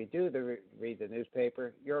 If you do read the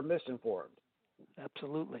newspaper, you're misinformed.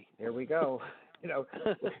 Absolutely. Here we go.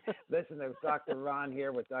 Listen to Dr. Ron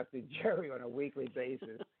here with Dr. Jerry on a weekly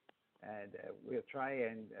basis, and we'll try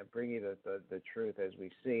and bring you the truth as we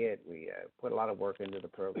see it. We put a lot of work into the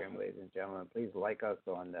program, ladies and gentlemen. Please like us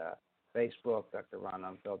on Facebook, Dr. Ron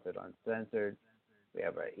Unfiltered Uncensored. We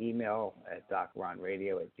have an email at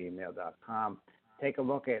docronradio@gmail.com. Take a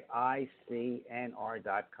look at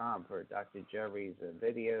icnr.com for Dr. Jerry's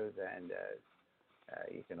videos and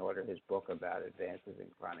You can order his book about advances in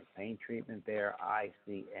chronic pain treatment there,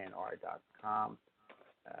 icnr.com.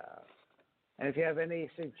 And if you have any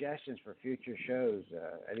suggestions for future shows,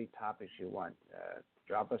 any topics you want,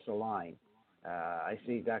 drop us a line. I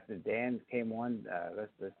see Dr. Dan came on.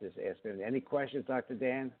 Let's just ask him. Any questions, Dr.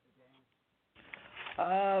 Dan?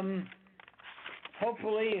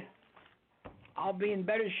 Hopefully, I'll be in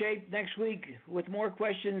better shape next week with more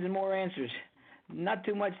questions and more answers. Not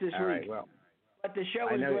too much this All week. right, well, but the show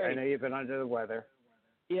is great. I know you've been under the weather.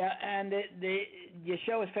 Yeah, and your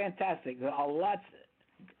show is fantastic. A lot.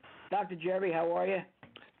 Dr. Jerry, how are you?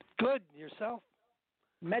 Good. Yourself?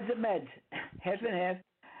 Meds at meds, half and half.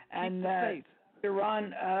 And Dr.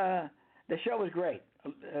 Ron, the show was great.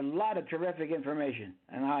 A lot of terrific information.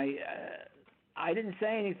 And I didn't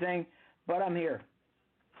say anything, but I'm here.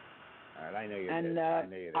 All right, I know you and, did. I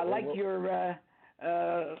know you did. I like your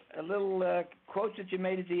little quotes that you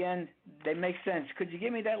made at the end. They make sense. Could you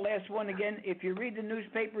give me that last one again? If you read the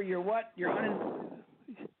newspaper, you're what? You're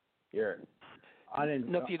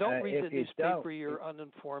No, if you don't read the newspaper, you're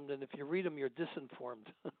uninformed, and if you read them, you're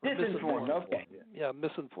disinformed. Disinformed, okay. Yeah,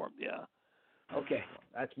 misinformed, yeah. Okay.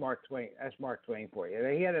 That's Mark Twain. That's Mark Twain for you.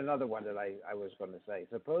 He had another one that I was going to say.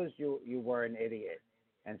 Suppose you were an idiot,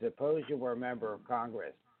 and suppose you were a member of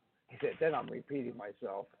Congress. He said, then I'm repeating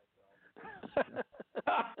myself.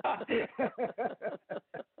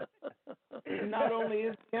 Not only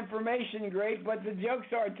is the information great, but the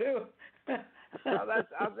jokes are too.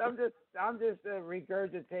 I'm just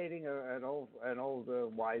regurgitating an old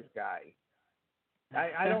wise guy.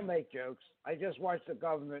 I don't make jokes. I just watch the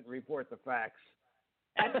government report the facts.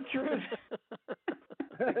 That's the truth.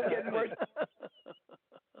 It's getting worse.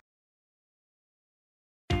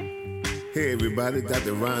 Hey everybody,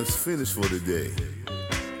 Dr. Ron's finished for today.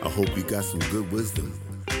 I hope you got some good wisdom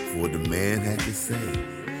for what the man had to say.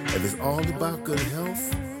 If it's all about good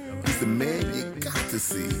health, he's the man you got to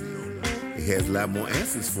see. He has a lot more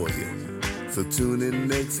answers for you. So tune in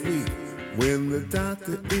next week when the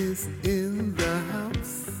doctor is in the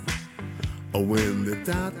house. Or when the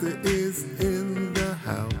doctor is in the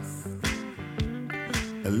house.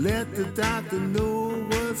 And let the doctor know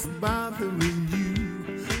what's bothering you.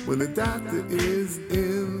 When the doctor is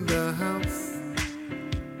in the house.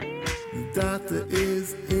 The doctor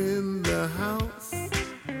is in the house.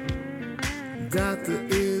 Doctor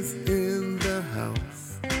is in the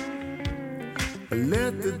house.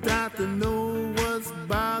 Let the doctor know what's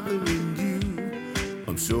bothering you.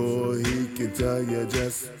 I'm sure he can tell you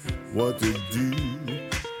just what to do.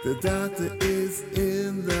 The doctor is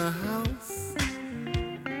in the house.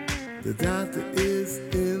 The doctor is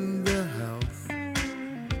in the house.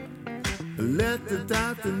 Let the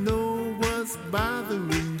doctor know what's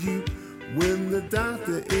bothering you. When the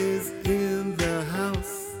doctor is in the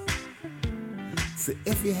house. So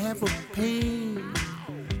if you have a pain,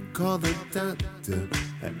 call the doctor.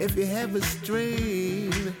 If you have a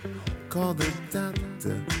strain, call the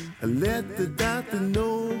doctor. Let the doctor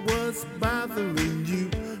know what's bothering you.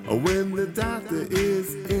 When the doctor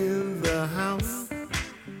is in the house.